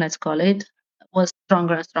A, let's call it, was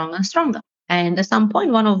stronger and stronger and stronger. And at some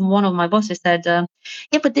point, one of my bosses said, "Yeah,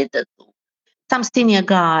 but some senior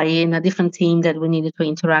guy in a different team that we needed to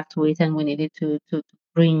interact with and we needed to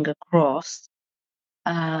bring across,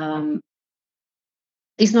 um,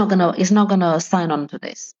 is not gonna sign on to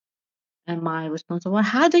this." And my response was, well,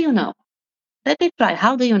 how do you know? Let me try.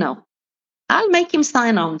 How do you know? I'll make him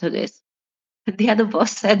sign on to this. The other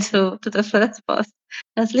boss said to the first boss,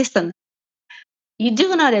 listen, you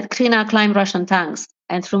do know that Crina climbed Russian tanks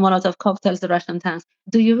and threw Molotov cocktails to Russian tanks.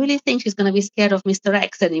 Do you really think she's going to be scared of Mr.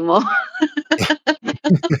 X anymore?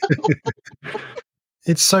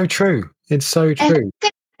 It's so true. It's so true.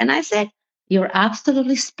 And I said, you're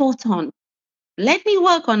absolutely spot on. Let me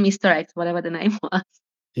work on Mr. X, whatever the name was.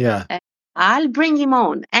 Yeah. I'll bring him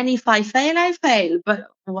on. And if I fail, I fail. But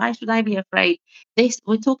why should I be afraid?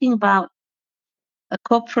 We're talking about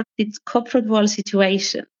it's corporate world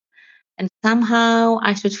situation. And somehow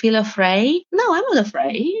I should feel afraid. No, I'm not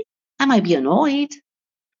afraid. I might be annoyed.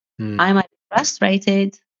 I might be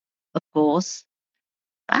frustrated, of course.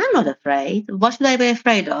 But I'm not afraid. What should I be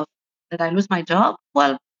afraid of? That I lose my job?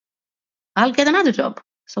 Well, I'll get another job.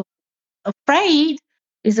 So afraid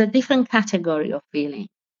is a different category of feeling,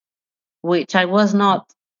 which I was not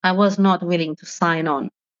willing to sign on.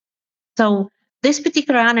 So this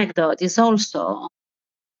particular anecdote is also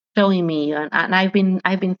showing me, and I've been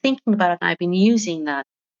thinking about it, and I've been using that,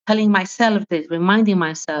 telling myself this, reminding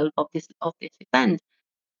myself of this event.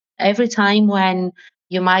 Every time when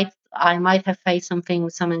I might have faced something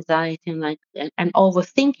with some anxiety and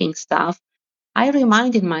overthinking stuff, I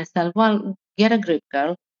reminded myself, well, get a grip,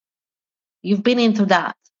 girl. You've been into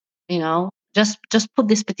that, just put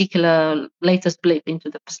this particular latest blip into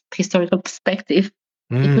the historical perspective.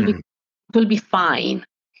 It will be fine.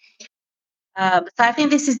 So I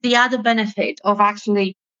think this is the other benefit of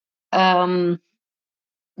actually going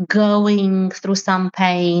through some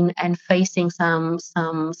pain and facing some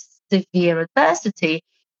severe adversity.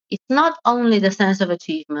 It's not only the sense of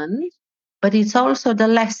achievement, but it's also the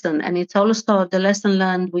lesson, and it's also the lesson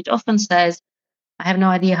learned, which often says, I have no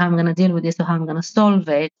idea how I'm going to deal with this or how I'm going to solve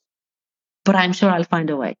it, but I'm sure I'll find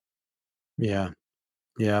a way. Yeah.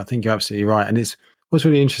 Yeah, I think you're absolutely right. And what's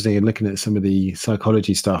really interesting in looking at some of the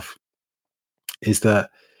psychology stuff is that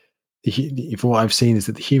from what I've seen is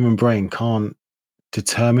that the human brain can't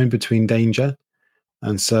determine between danger.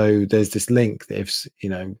 And so there's this link that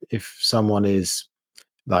if someone is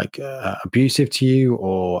like abusive to you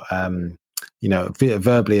or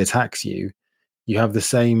verbally attacks you, you have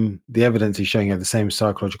the evidence is showing you have the same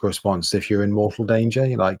psychological response. If you're in mortal danger,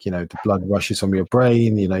 the blood rushes from your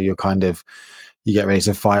brain, you're kind of, you get ready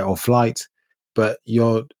to fight or flight, but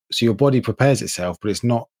your body prepares itself, but it's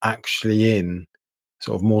not actually in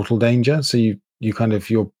sort of mortal danger. So you kind of,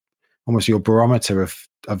 your barometer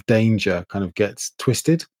of danger kind of gets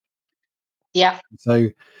twisted. Yeah. So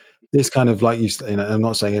this kind of, like I'm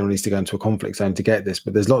not saying anyone needs to go into a conflict zone to get this,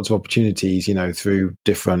 but there's lots of opportunities, through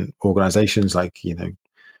different organizations like,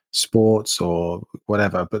 sports or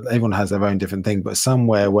whatever, but everyone has their own different thing, but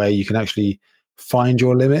somewhere where you can actually find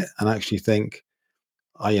your limit and actually think,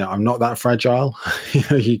 I'm not that fragile.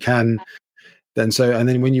 You can then. So, and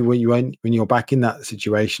then when you're back in that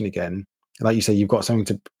situation again, like you say, you've got something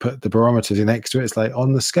to put the barometers in next to it. It's like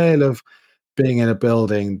on the scale of being in a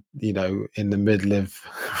building, in the middle of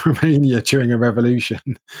Romania during a revolution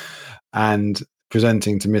and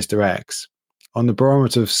presenting to Mr. X, on the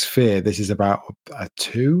barometer of sphere, this is about a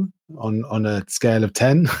 2 on a scale of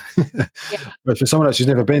 10. Yeah. But for someone else who's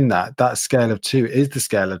never been that scale of 2 is the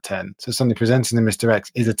scale of 10. So something presenting to Mr. X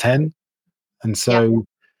is a 10. And so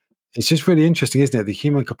it's just really interesting, isn't it? The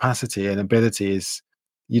human capacity and ability is,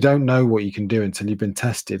 you don't know what you can do until you've been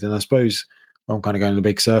tested. And I suppose I'm kind of going in a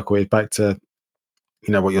big circle is back to,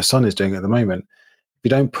 what your son is doing at the moment. If you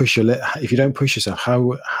don't push yourself,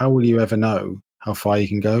 how will you ever know how far you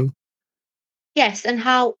can go? Yes, and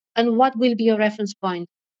what will be your reference point?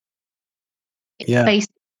 Yeah.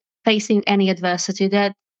 Facing any adversity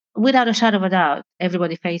that, without a shadow of a doubt,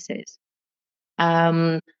 everybody faces.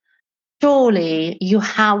 Surely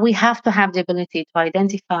we have to have the ability to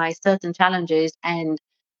identify certain challenges and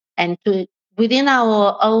to, within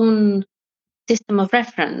our own system of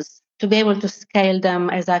reference, to be able to scale them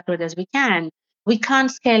as accurate as we can. We can't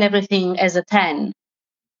scale everything as a 10,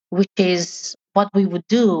 which is what we would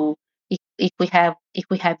do if we have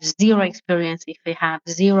zero experience, if we have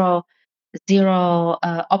zero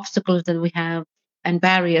obstacles that we have and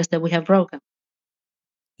barriers that we have broken.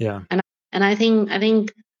 Yeah. And I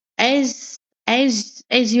think as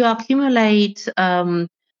you accumulate,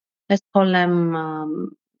 let's call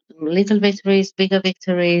them little victories, bigger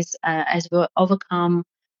victories, as we overcome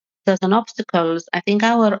certain obstacles, I think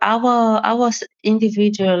our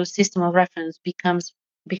individual system of reference becomes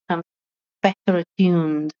better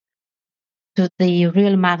attuned to the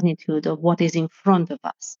real magnitude of what is in front of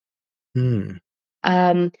us.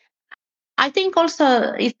 I think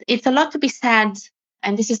also it's a lot to be said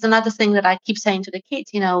And this is another thing that I keep saying to the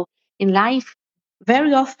kids, in life,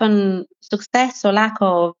 very often success or lack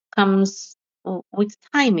of comes with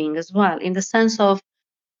timing as well, in the sense of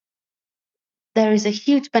there is a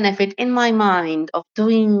huge benefit in my mind of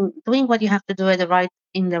doing what you have to do at the right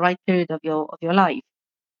in the right period of your life.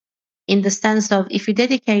 In the sense of, if you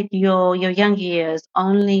dedicate your young years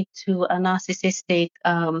only to a narcissistic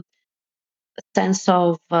sense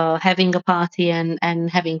of having a party and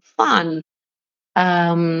having fun,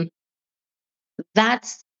 um,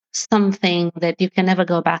 that's something that you can never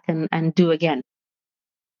go back and do again.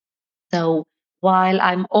 So while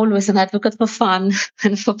I'm always an advocate for fun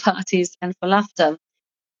and for parties and for laughter,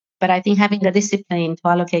 but I think having the discipline to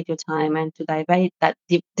allocate your time and to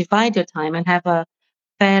divide your time and have a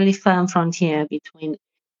fairly firm frontier between,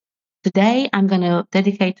 today I'm going to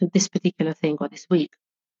dedicate to this particular thing, or this week.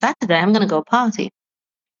 Saturday I'm going to go party.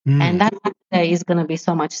 And that Saturday is going to be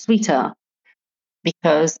so much sweeter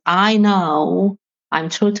because I know I'm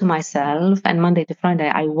true to myself, and Monday to Friday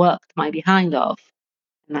I worked my behind off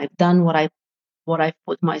and I've done what I've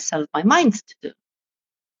put my mind to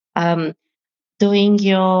do. Doing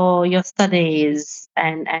your studies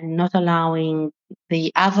and not allowing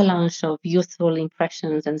the avalanche of youthful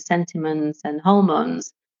impressions and sentiments and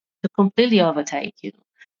hormones to completely overtake you.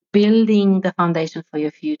 Building the foundation for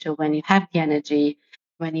your future when you have the energy,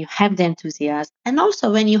 when you have the enthusiasm, and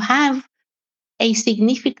also when you have a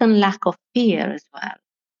significant lack of fear as well.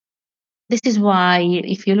 This is why,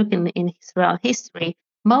 if you look throughout history,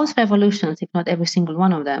 most revolutions, if not every single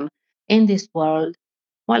one of them, in this world,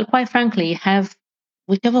 well, quite frankly, have,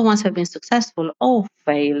 whichever ones have been successful or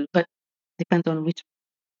failed, but depends on which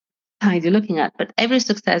side you're looking at. But every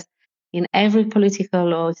success in every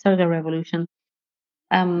political or historical revolution,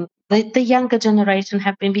 the younger generation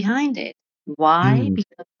have been behind it. Why?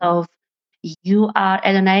 Because of, you are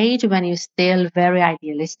at an age when you're still very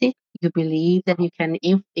idealistic. You believe that you can,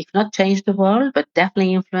 if not change the world, but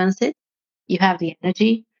definitely influence it. You have the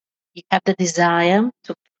energy, you have the desire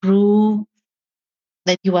to prove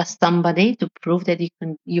that you are somebody, to prove that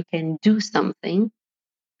you can do something.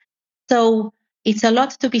 So it's a lot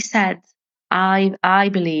to be said, I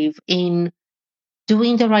believe, in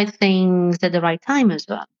doing the right things at the right time as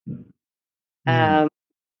well. Um,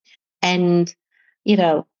 and you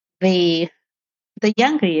know the the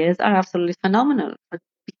younger years are absolutely phenomenal,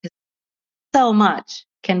 because so much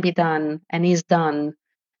can be done and is done,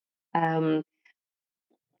 um,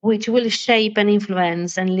 which will shape and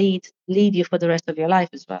influence and lead you for the rest of your life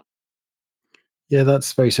as well. Yeah,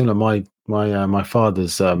 that's very similar. My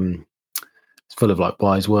father's full of like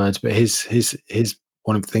wise words, but his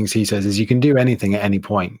one of the things he says is you can do anything at any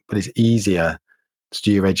point, but it's easier to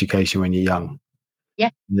do your education when you're young. Yeah.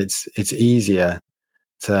 And it's easier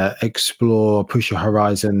to explore, push your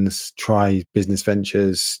horizons, try business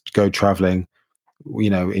ventures, go traveling,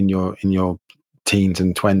 in your teens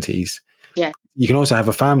and 20s. Yeah. You can also have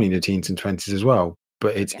a family in your teens and 20s as well,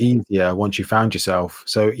 but it's easier once you found yourself.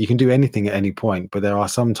 So you can do anything at any point, but there are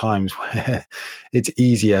some times where it's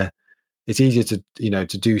easier to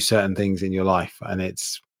to do certain things in your life, and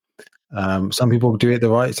it's some people do it the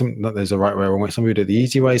right, there's a right way or wrong way. Some people do it the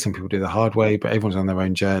easy way, some people do it the hard way, but everyone's on their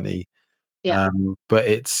own journey. Yeah. But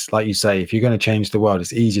it's like you say, if you're going to change the world,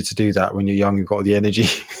 it's easier to do that when you're young, you've got the energy,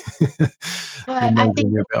 Well, than I maybe think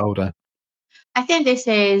when you're a bit older. this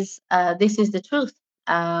is the truth.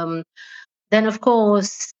 Then, of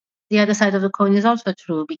course, the other side of the coin is also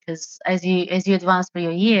true, because as you advance through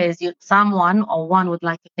your years, someone or one would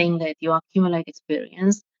like to think that you accumulate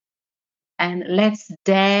experience, and let's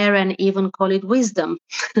dare and even call it wisdom.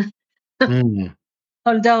 Mm.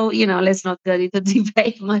 Although, let's not get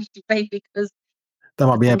into much debate, because That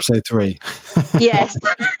might I be think, episode 3. yes.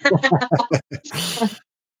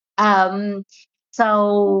 um,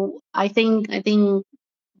 so I think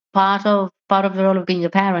part of the role of being a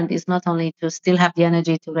parent is not only to still have the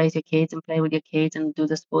energy to raise your kids and play with your kids and do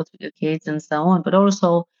the sports with your kids and so on, but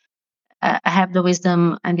also have the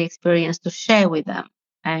wisdom and the experience to share with them.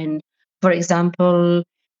 And for example,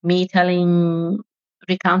 me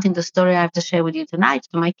recounting the story I have to share with you tonight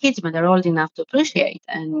to my kids when they're old enough to appreciate,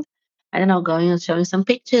 and I don't know, going and showing some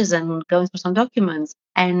pictures and going through some documents.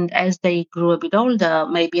 And as they grew a bit older,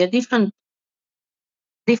 maybe a different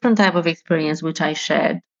type of experience which I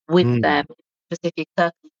shared with them in specific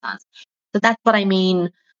circumstance. So that's what I mean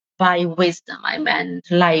by wisdom. I meant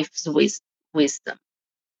life's wisdom.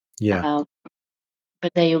 Yeah. Um,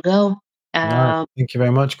 but there you go. No, Um, thank you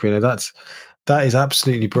very much, Crina. That is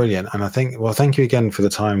absolutely brilliant. And I think, well, thank you again for the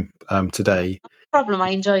time today. Problem. I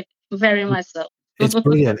enjoyed very much so. It's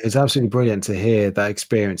brilliant. It's absolutely brilliant to hear that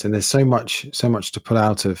experience. And there's so much to pull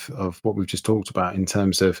out of what we've just talked about in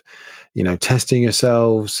terms of, testing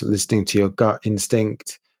yourselves, listening to your gut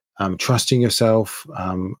instinct, trusting yourself,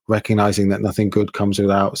 recognizing that nothing good comes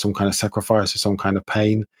without some kind of sacrifice or some kind of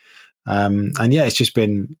pain. And yeah, it's just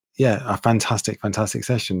been, a fantastic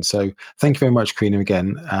session. So thank you very much, Crina,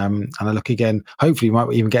 again. And I look again, hopefully you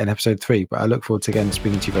might even get an episode 3, but I look forward to again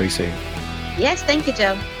speaking to you very soon. Yes, thank you,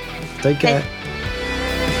 Joe. Take care.